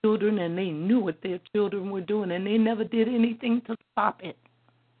their children, and they knew what their children were doing, and they never did anything to stop it.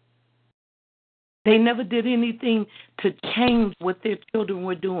 They never did anything to change what their children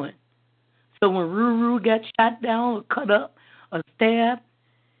were doing. So when Ruru got shot down or cut up or stabbed,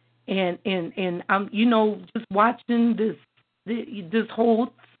 and I'm just watching this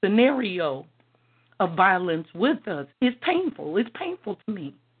whole scenario of violence with us, it's painful. It's painful to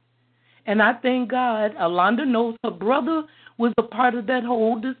me. And I thank God, Alonda knows her brother was a part of that, her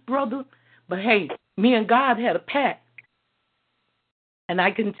oldest brother. But hey, me and God had a pact. And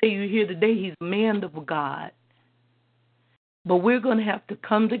I can tell you here today, he's a man of God. But we're going to have to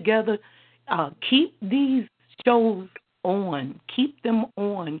come together, keep these shows on, keep them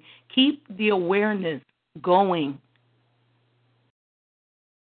on, keep the awareness going.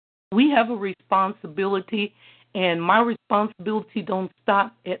 We have a responsibility, and my responsibility don't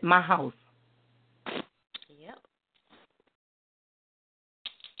stop at my house. Yep.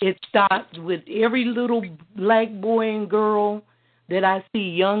 It starts with every little black boy and girl that I see,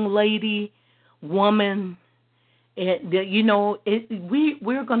 young lady, woman. We're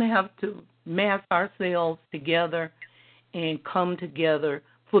going to have to mass ourselves together and come together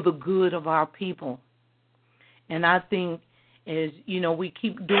for the good of our people. And I think as, we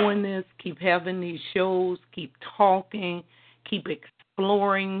keep doing this, keep having these shows, keep talking, keep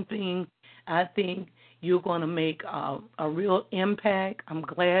exploring things, I think you're going to make a real impact. I'm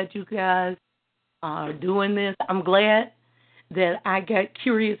glad you guys are doing this. I'm glad that I got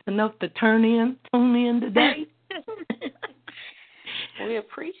curious enough to tune in today. We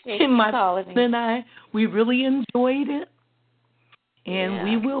appreciate you calling me. And I, we really enjoyed it. And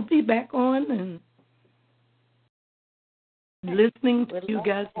we will be back on and listening to you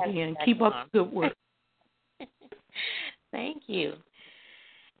guys again. Keep up the good work. Thank you.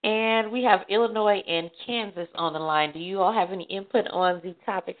 And we have Illinois and Kansas on the line. Do you all have any input on the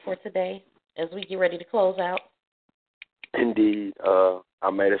topic for today as we get ready to close out? Indeed. I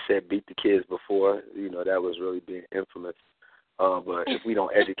might have said beat the kids before. That was really being infamous. But if we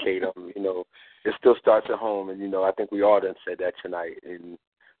don't educate them, it still starts at home. And, I think we all done said that tonight. And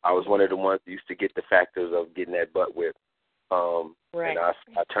I was one of the ones that used to get the factors of getting that butt whipped. Right. And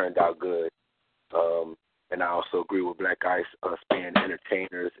I turned out good. And I also agree with Black Ice, us being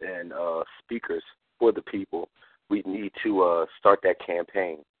entertainers and speakers for the people. We need to start that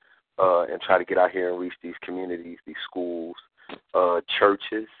campaign and try to get out here and reach these communities, these schools,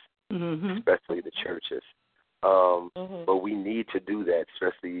 churches, especially the churches. But we need to do that,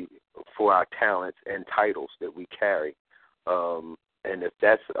 especially for our talents and titles that we carry. And if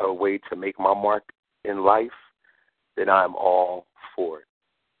that's a way to make my mark in life, then I'm all for it.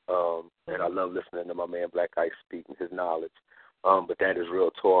 And I love listening to my man Black Ice speak and his knowledge. But that is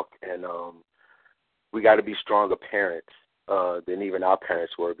real talk. And we got to be stronger parents than even our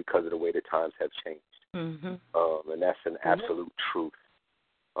parents were because of the way the times have changed. And that's an absolute truth.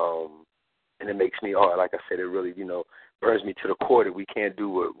 And it makes me, like I said, it really, burns me to the core that we can't do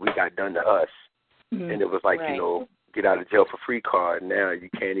what we got done to us. And it was like, get out of jail for free card. Now you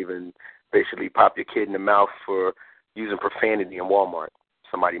can't even basically pop your kid in the mouth for using profanity in Walmart.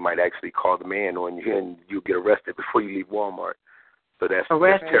 Somebody might actually call the man on you, and you'll get arrested before you leave Walmart. So that's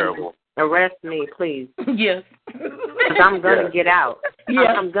terrible. Arrest me, please. Yes. Because I'm going to get out.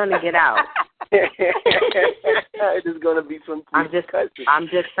 Yes. I'm going to get out. There's going to be some. I'm just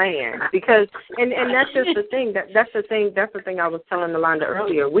saying, because and that's just the thing. That's the thing I was telling Yolanda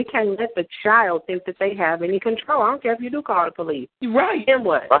earlier. We can't let the child think that they have any control. I don't care if you do call the police. Right. Then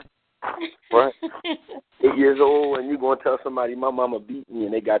what? Right. 8 years old, and you're going to tell somebody my mama beat me,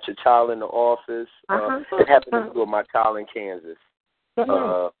 and they got your child in the office. It happened with my child in Kansas.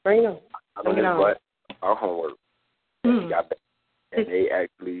 Bring them. Our homework. And, they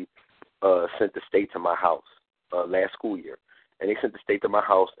actually sent the state to my house last school year. And they sent the state to my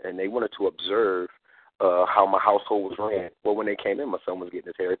house, and they wanted to observe how my household was ran. Well, when they came in, my son was getting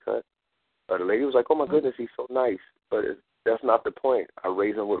his hair cut. The lady was like, oh, my goodness, he's so nice. But that's not the point. I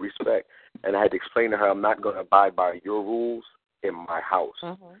raised him with respect. And I had to explain to her, I'm not going to abide by your rules in my house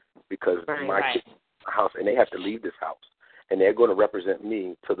because my kids in my house, and they have to leave this house. And they're going to represent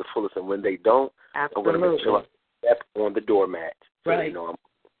me to the fullest. And when they don't, I'm going to make sure I step on the doormat. So they know I'm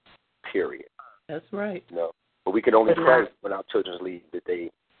period. That's right. But we can only pray when our children leave that they.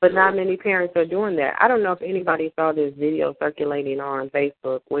 But not many parents are doing that. I don't know if anybody saw this video circulating on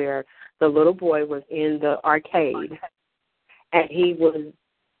Facebook where the little boy was in the arcade and he was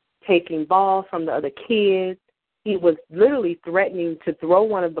taking balls from the other kids. He was literally threatening to throw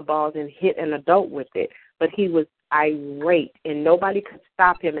one of the balls and hit an adult with it. But he was irate, and nobody could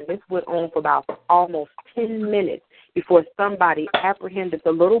stop him. And this went on for about almost 10 minutes before somebody apprehended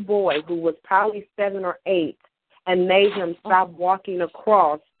the little boy, who was probably 7 or 8, and made him stop walking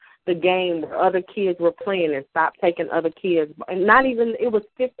across the game where other kids were playing and stop taking other kids. And not even, it was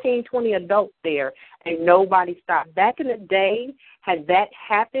 15, 20 adults there, and nobody stopped. Back in the day, had that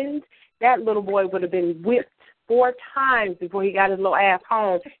happened, that little boy would have been whipped 4 times before he got his little ass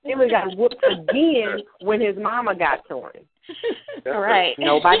home. Then we got whooped again when his mama got to him. Right.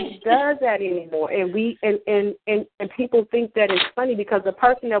 Nobody does that anymore. And we and people think that it's funny because the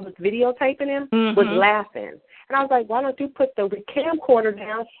person that was videotaping him was laughing. And I was like, why don't you put the camcorder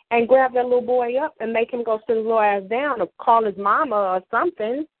down and grab that little boy up and make him go sit his little ass down or call his mama or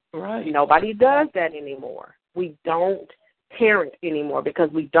something? Right. Nobody does that anymore. We don't parent anymore because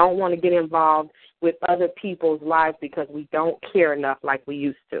we don't want to get involved with other people's lives because we don't care enough like we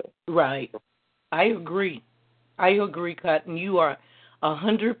used to. Right. I agree, Cotton. You are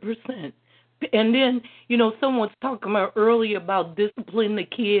 100%. And then, someone was talking about earlier about disciplining the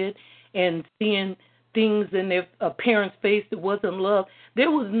kid and seeing things in their parents' face that wasn't love.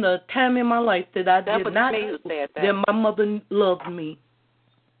 There wasn't a time in my life that I did not that my mother loved me.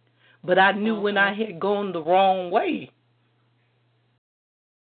 But I knew when I had gone the wrong way.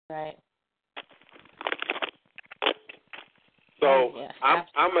 Right. So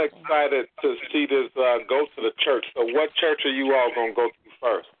I'm excited to see this go to the church. So what church are you all going to go to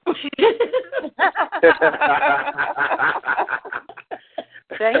first?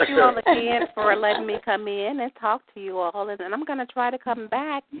 Thank you all again for letting me come in and talk to you all. And I'm going to try to come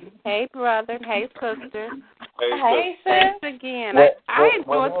back. Hey, brother. Hey, sister. Hey, thanks again. I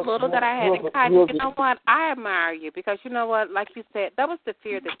enjoyed the little that I had in Cotton. You know what? I admire you because, you know what, like you said, that was the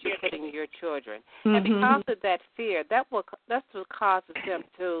fear that you put in your children. And because of that fear, that's what causes them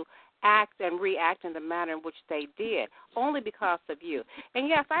to act and react in the manner in which they did, only because of you. And,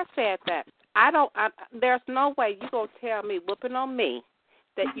 yes, I said that. There's no way you're going to tell me, whooping on me,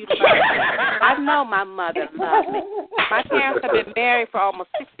 that you love me. I know my mother loved me. My parents have been married for almost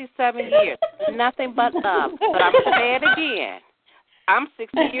 67 years. Nothing but love. But I'm going to say it again. I'm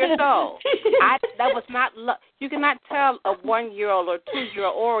 60 years old. That was not love. You cannot tell a 1-year-old or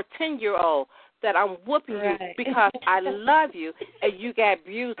 2-year-old or a 10-year-old that I'm whooping you because I love you and you got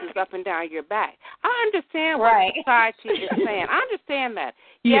bruises up and down your back. I understand what society is saying. I understand that.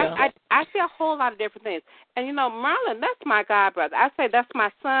 Yeah. Yes, I see a whole lot of different things. And, Marlon, that's my god brother. I say that's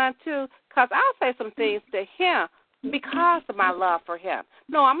my son, too, because I'll say some things to him because of my love for him.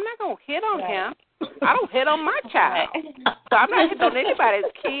 No, I'm not going to hit on him. I don't hit on my child. So I'm not hitting on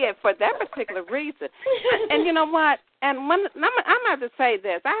anybody's kid for that particular reason. And you know what? And I'm going to say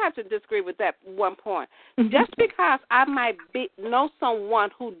this. I have to disagree with that one point. Just because I might know someone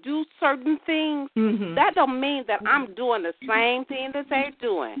who do certain things, that don't mean that I'm doing the same thing that they're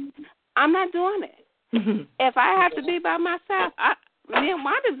doing. I'm not doing it. If I have to be by myself, me and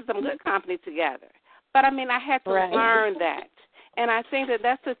Wanda did some good company together. But, I had to learn that. And I think that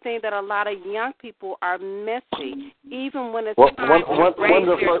that's the thing that a lot of young people are missing, even when it's time to raise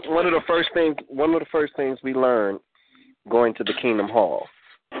one of the first things we learned going to the Kingdom Hall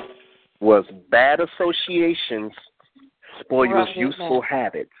was bad associations spoil your useful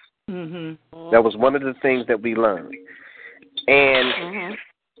habits. That was one of the things that we learned. And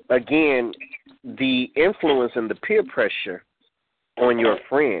again, the influence and the peer pressure on your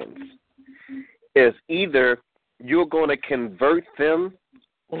friends is either you're going to convert them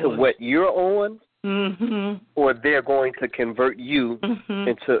to what you're on, or they're going to convert you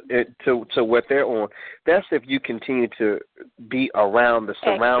into what they're on. That's if you continue to be around the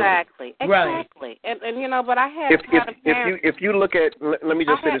surroundings. Exactly. And but I had if you look at, let me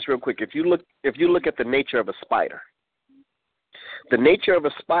just say this real quick. If you look at the nature of a spider, the nature of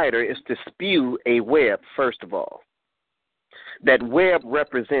a spider is to spew a web. First of all, that web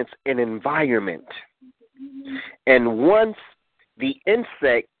represents an environment. And once the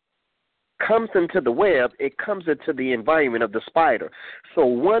insect comes into the web, it comes into the environment of the spider. So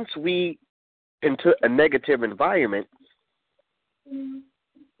once we into a negative environment,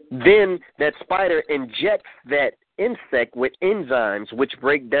 then that spider injects that insect with enzymes which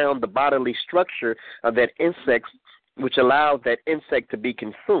break down the bodily structure of that insect, which allows that insect to be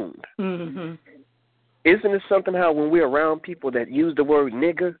consumed. Isn't it something how when we're around people that use the word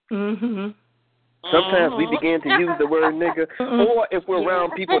nigger, sometimes we begin to use the word nigger, or if we're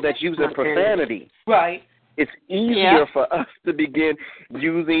around people that's using profanity, it's easier for us to begin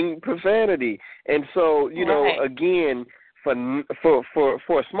using profanity. And so, again, for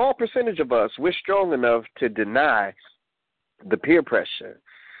a small percentage of us, we're strong enough to deny the peer pressure.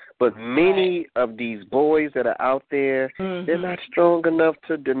 But many of these boys that are out there, they're not strong enough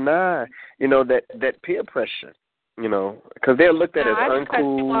to deny, that peer pressure. Because they're looked at as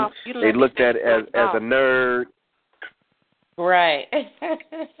uncool. They looked at as a nerd. Right.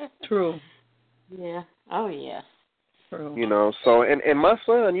 True. Yeah. Oh, yeah. True. So and my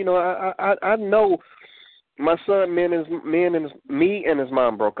son, I know my son, me and his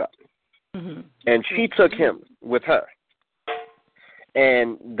mom broke up, and she took him with her.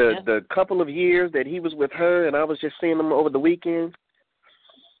 And the couple of years that he was with her, and I was just seeing him over the weekend,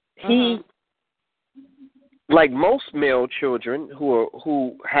 he. Like most male children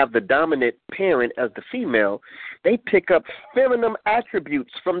who have the dominant parent as the female, they pick up feminine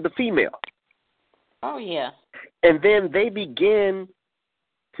attributes from the female. Oh, yeah. And then they begin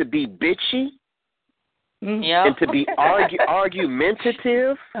to be bitchy and to be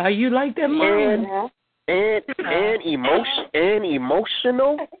argumentative. Are you like that, Mom? And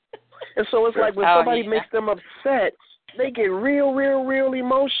emotional. And so it's like when somebody makes them upset, they get real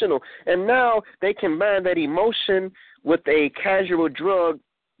emotional. And now they combine that emotion with a casual drug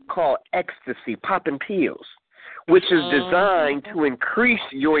called ecstasy, popping pills, which is designed to increase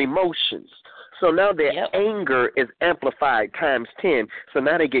your emotions. So now their anger is amplified times 10. So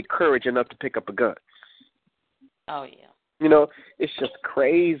now they get courage enough to pick up a gun. Oh, yeah. It's just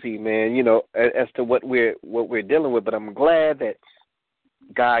crazy, man, as to what we're dealing with. But I'm glad that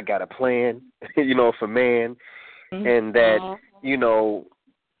God got a plan, for man. And that,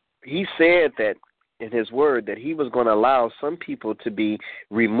 he said that in his word that he was going to allow some people to be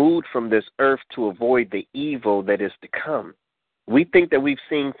removed from this earth to avoid the evil that is to come. We think that we've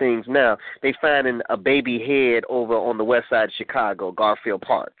seen things now. They finding a baby head over on the west side of Chicago, Garfield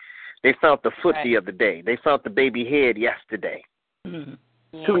Park. They found the foot the other day. They found the baby head yesterday. 2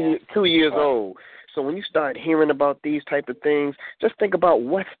 years old. So when you start hearing about these type of things, just think about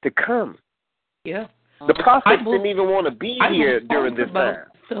what's to come. Yeah. The prophets didn't even want to be here during this time.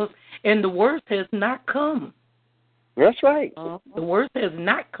 And the worst has not come. That's right. The worst has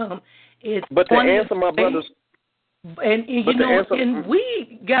not come. But to answer my brother's And you know, and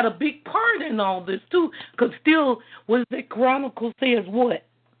we got a big part in all this too, because still, what the Chronicle says what?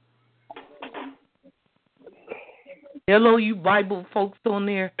 Hello, you Bible folks on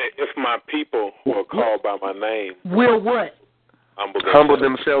there. If my people who are called by my name will what? Humble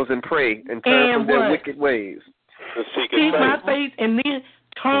themselves and pray and turn from their wicked ways. Seek my face and then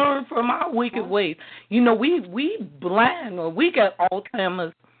turn from our wicked ways. You know, we blind, or we got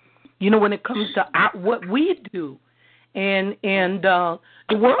Alzheimer's, you know, when it comes to what we do. And the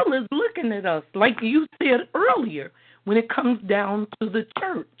world is looking at us, like you said earlier, when it comes down to the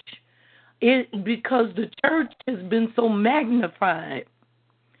church. Because the church has been so magnified.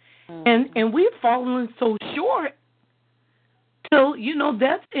 And we've fallen so short. So, you know,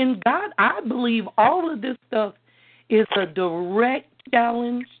 that's in God. I believe all of this stuff is a direct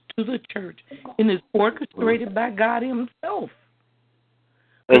challenge to the church and is orchestrated by God himself.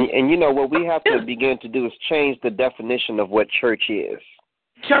 And you know, what we have to begin to do is change the definition of what church is.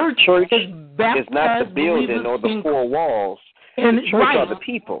 Church is not the building or the four walls. And the church are the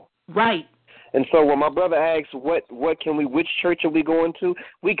people. Right. And so when my brother asks, which church are we going to?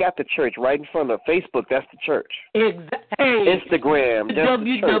 We got the church right in front of Facebook. That's the church. Exactly. Instagram. That's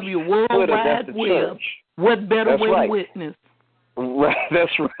the church. World Twitter, Wide that's the Web. church. What better that's way right. to witness? Right,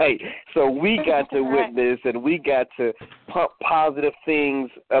 that's right. So we got to witness, and we got to pump positive things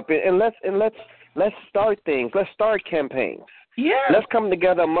up, and let's start things. Let's start campaigns. Yeah. Let's come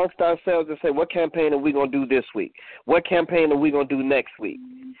together amongst ourselves and say, what campaign are we going to do this week? What campaign are we going to do next week?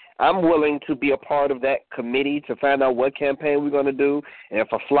 I'm willing to be a part of that committee to find out what campaign we're going to do, and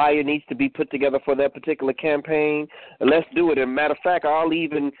if a flyer needs to be put together for that particular campaign, let's do it. As a matter of fact, I'll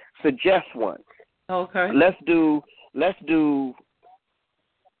even suggest one. Okay. Let's do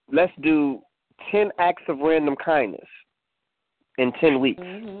 10 acts of random kindness in 10 weeks.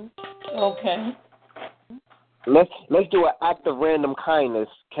 Mm-hmm. Okay. Let's do an act of random kindness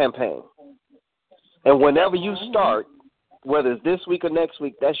campaign. And whenever you start, whether it's this week or next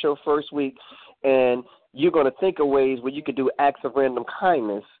week, that's your first week, and you're going to think of ways where you could do acts of random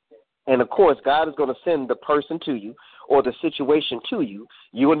kindness. And, of course, God is going to send the person to you or the situation to you.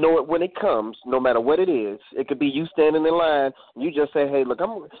 You will know it when it comes, no matter what it is. It could be you standing in line, and you just say, hey, look,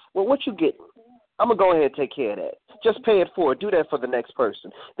 what you getting? I'm going to go ahead and take care of that. Just pay it forward. Do that for the next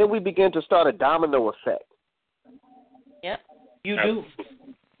person. Then we begin to start a domino effect. Yep, you do.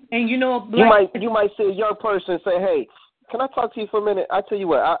 And, you know, you might see a young person say, hey, can I talk to you for a minute? I tell you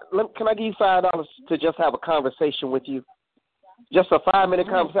what, can I give you $5 to just have a conversation with you? Just a 5-minute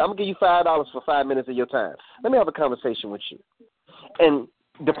conversation. I'm going to give you $5 for 5 minutes of your time. Let me have a conversation with you. And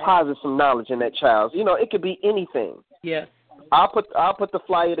deposit some knowledge in that child. You know, it could be anything. Yes. I'll put the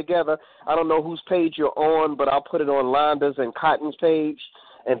flyer together. I don't know whose page you're on, but I'll put it on LONDA's and KOTTYN's page,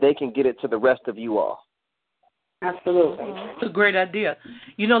 and they can get it to the rest of you all. Absolutely. It's a great idea.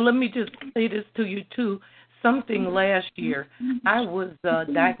 You know, let me just say this to you, too. Something last year, I was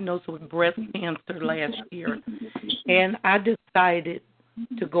diagnosed with breast cancer last year, and I decided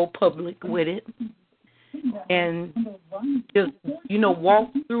to go public with it and just, you know, walk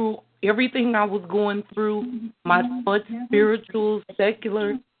through everything I was going through, my thoughts, spiritual,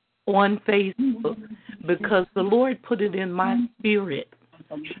 secular, on Facebook, because the Lord put it in my spirit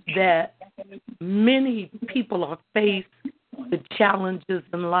that many people are faced with challenges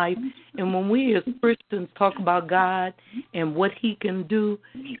in life, and when we as Christians talk about God and what he can do,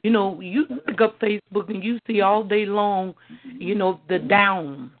 you know, you pick up Facebook and you see all day long, you know, the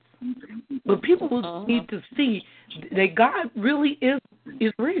downs. But people need to see that God really is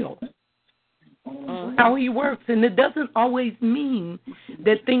real, how he works. And it doesn't always mean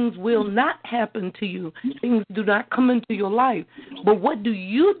that things will not happen to you. Things do not come into your life. But what do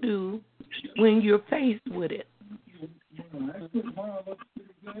you do when you're faced with it?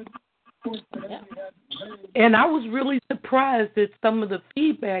 And I was really surprised at some of the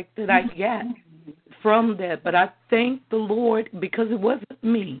feedback that I got from that. But I thank the Lord, because it wasn't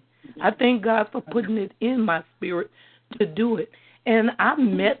me. I thank God for putting it in my spirit to do it. And I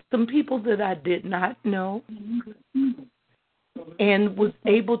met some people that I did not know and was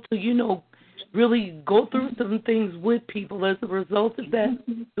able to, you know, really go through some things with people. As a result of that,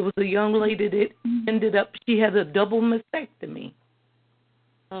 there was a young lady that ended up, she had a double mastectomy.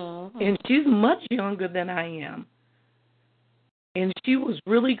 And she's much younger than I am. And she was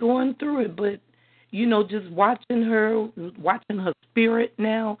really going through it, but, you know, just watching her spirit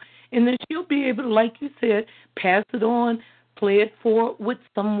now, and then she'll be able to, like you said, pass it on, play it forward with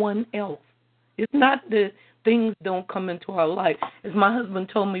someone else. It's not that things don't come into our life. As my husband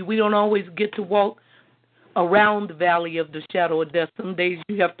told me, we don't always get to walk around the valley of the shadow of death. Some days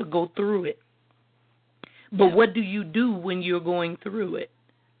you have to go through it. But what do you do when you're going through it?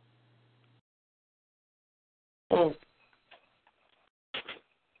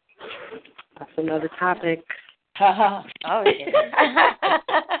 That's another topic. Oh, yeah.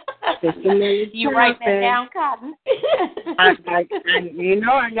 You write that down, Cotton? I got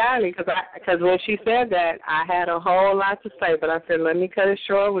it because when she said that, I had a whole lot to say, but I said, let me cut it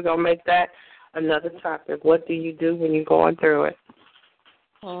short. We're going to make that another topic. What do you do when you're going through it?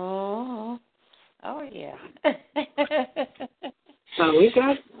 Oh yeah. So we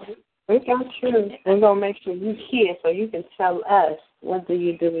got you. We're going to make sure you hear so you can tell us what do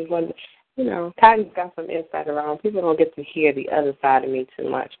you do when, Cotton's got some insight around. People don't get to hear the other side of me too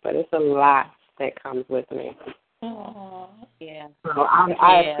much, but it's a lot that comes with me. Oh, yeah. So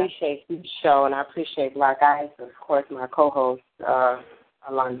I appreciate this show, and I appreciate Black Ice, of course, my co-host,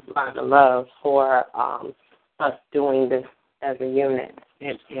 Londa Love, for us doing this as a unit.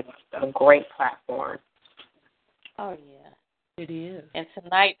 It's a great platform. Oh, yeah. It is. And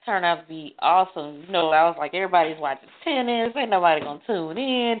tonight turned out to be awesome. I was like, everybody's watching tennis. Ain't nobody going to tune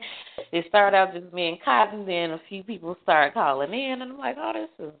in. It started out just me and Cotton. Then a few people started calling in. And I'm like, oh, this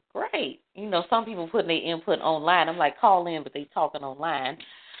is great. Some people putting their input online. I'm like, call in, but they talking online.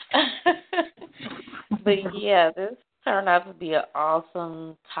 But, yeah, this turned out to be an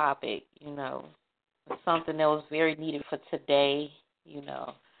awesome topic, It's something that was very needed for today,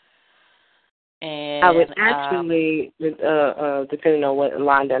 And I would actually, depending on what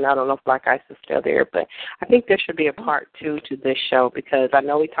Londa, and I don't know if Black Ice is still there, but I think there should be a part 2 to this show because I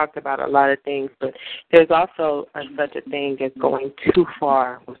know we talked about a lot of things, but there's also such a thing as going too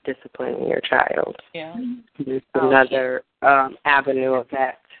far with disciplining your child. Yeah. There's another avenue of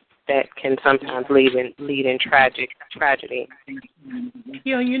that can sometimes lead in tragedy.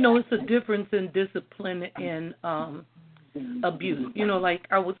 Yeah, it's a difference in discipline and abuse. Like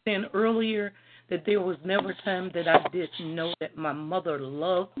I was saying earlier, that there was never a time that I didn't know that my mother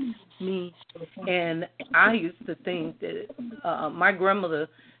loved me. And I used to think that my grandmother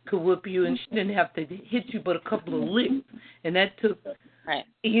could whip you and she didn't have to hit you but a couple of licks. And that took,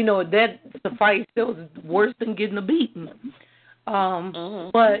 that sufficed. That was worse than getting a beating.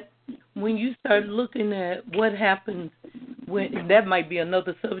 But when you start looking at what happens when, that might be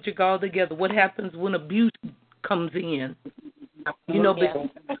another subject altogether, what happens when abuse comes in.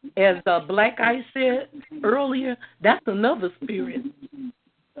 As Black Ice said earlier, that's another spirit.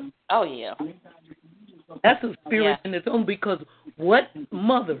 Oh, yeah. That's a spirit in its own because what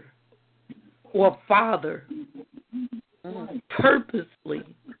mother or father purposely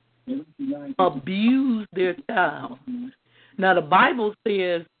abuse their child? Now, the Bible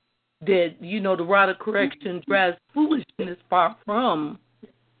says that, the rod of correction drives foolishness far from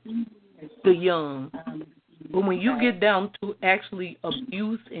the young. But when you get down to actually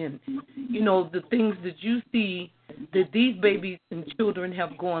abuse and, the things that you see that these babies and children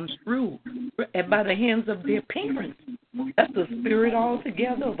have gone through by the hands of their parents, that's the spirit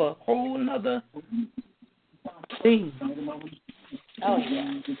altogether of a whole other thing. Oh,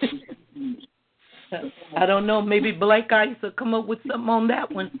 yeah. I don't know. Maybe Black Ice will come up with something on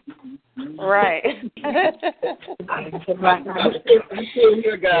that one. Right. I'm still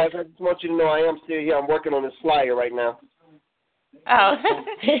here, guys. I just want you to know I am still here. I'm working on this flyer right now. Oh.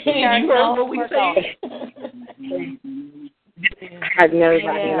 You heard what we said.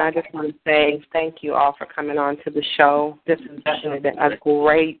 And I just want to say thank you all for coming on to the show. This has definitely been a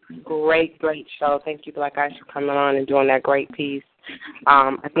great, great, great show. Thank you, Black Ice, for coming on and doing that great piece.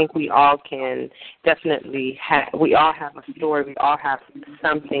 I think we all can definitely we all have a story. We all have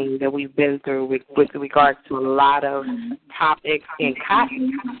something that we've been through with regards to a lot of topics in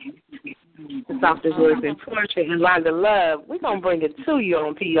cotton. The softest words in poetry and Londa Love. We're going to bring it to you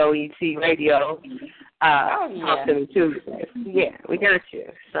on P.O.E.T. Radio. Talk to me Tuesday. Yeah, we got you.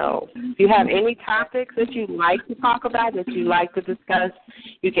 So if you have any topics that you'd like to talk about, that you'd like to discuss,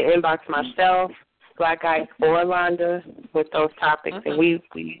 you can inbox myself, Black Ice, or Londa with those topics, and we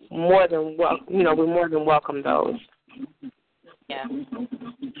more than welcome those. Yeah.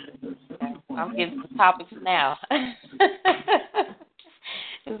 I'm getting some topics now.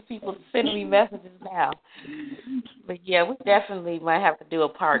 There's people sending me messages now. But, yeah, we definitely might have to do a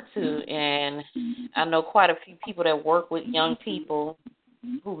part 2. And I know quite a few people that work with young people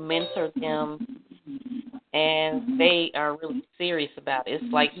who mentor them, and they are really serious about it.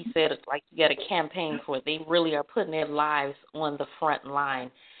 It's like he said, it's like you got a campaign for it. They really are putting their lives on the front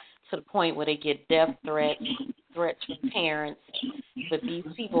line to the point where they get death threats from parents. But these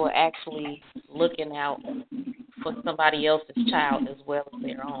people are actually looking out for somebody else's child as well as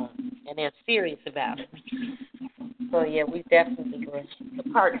their own, and they're serious about it. So, yeah, we definitely would. The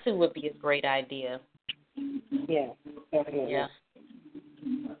part 2 would be a great idea. Yeah, definitely. Yeah.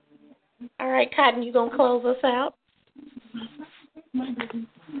 All right, Cotton, you gonna close us out?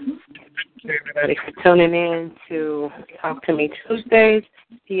 Everybody for tuning in to Talk to Me Tuesdays,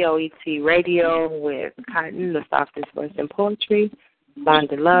 P.O.E.T. Radio with Cotton, the softest voice in poetry,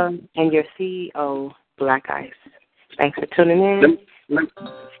 Londa Love, and your CEO, Black Ice. Thanks for tuning in.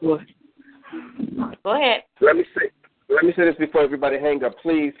 Go ahead. Let me say this before everybody hang up,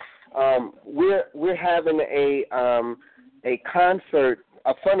 please. We're having a concert,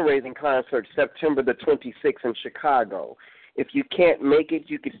 a fundraising concert, September the 26th in Chicago. If you can't make it,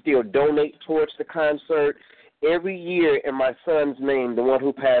 you can still donate towards the concert. Every year, in my son's name, the one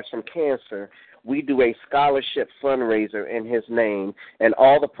who passed from cancer, we do a scholarship fundraiser in his name, and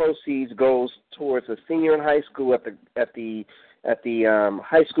all the proceeds goes towards a senior in high school at the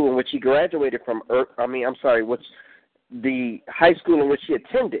high school in which he graduated from. The high school in which he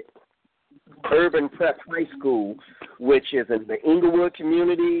attended, Urban Prep High School, which is in the Inglewood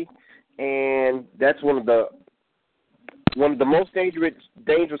community, and that's one of the most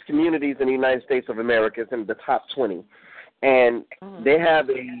dangerous communities in the United States of America. It's in the top 20. And they have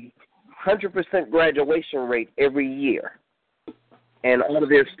a 100% graduation rate every year. And all of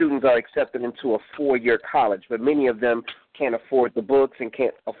their students are accepted into a 4-year college, but many of them can't afford the books and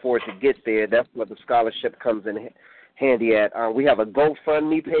can't afford to get there. That's where the scholarship comes in handy at. We have a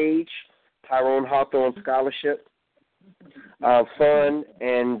GoFundMe page, Tyrone Hawthorne Scholarship Fund,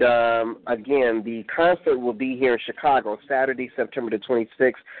 and again, the concert will be here in Chicago, Saturday, September the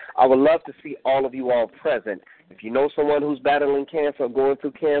 26th. I would love to see all of you all present. If you know someone who's battling cancer or going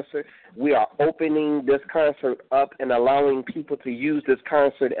through cancer, we are opening this concert up and allowing people to use this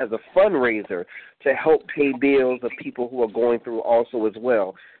concert as a fundraiser to help pay bills of people who are going through also as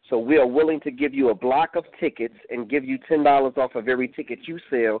well. So we are willing to give you a block of tickets and give you $10 off of every ticket you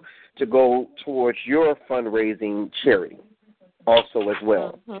sell to go towards your fundraising charity also as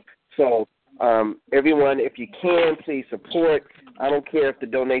well. So everyone, if you can, please support. I don't care if the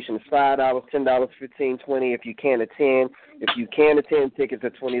donation is $5, $10, $15, $20. If you can attend, tickets are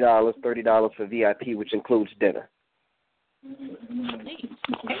 $20, $30 for VIP, which includes dinner.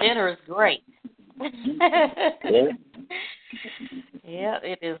 Dinner is great. Yeah,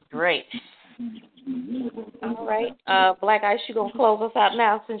 it is great. All right, Black Ice, you gonna close us out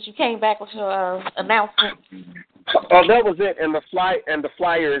now since you came back with your announcement. Oh, that was it, and the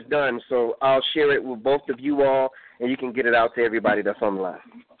flyer is done. So I'll share it with both of you all, and you can get it out to everybody that's on the line.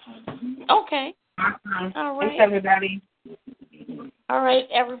 Okay. All right. Thanks, everybody. All right,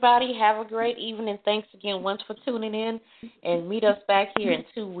 everybody. Have a great evening. Thanks again once for tuning in, and meet us back here in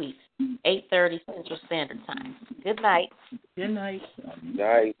 2 weeks, 8:30 Central Standard Time. Good night. Good night.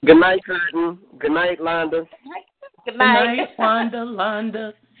 Night. Good night, Cotton. Good night, Londa. Good night. Good night,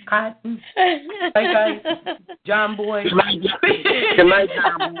 Londa, Cotton. Bye, guys. John Boy. Good night,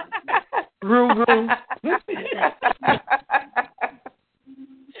 John Boy. Roo.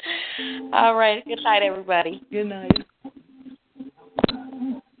 All right. Good night, everybody. Good night.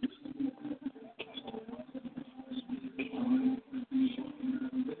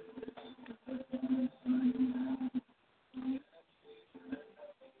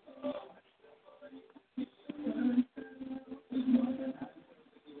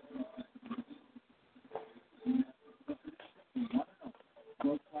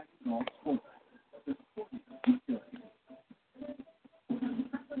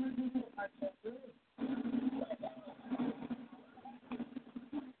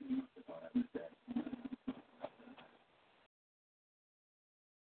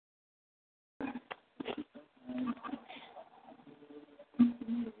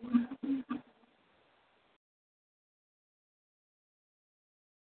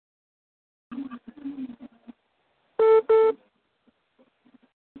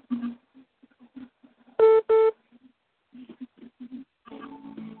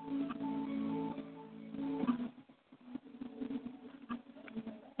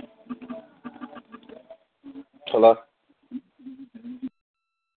 Hello?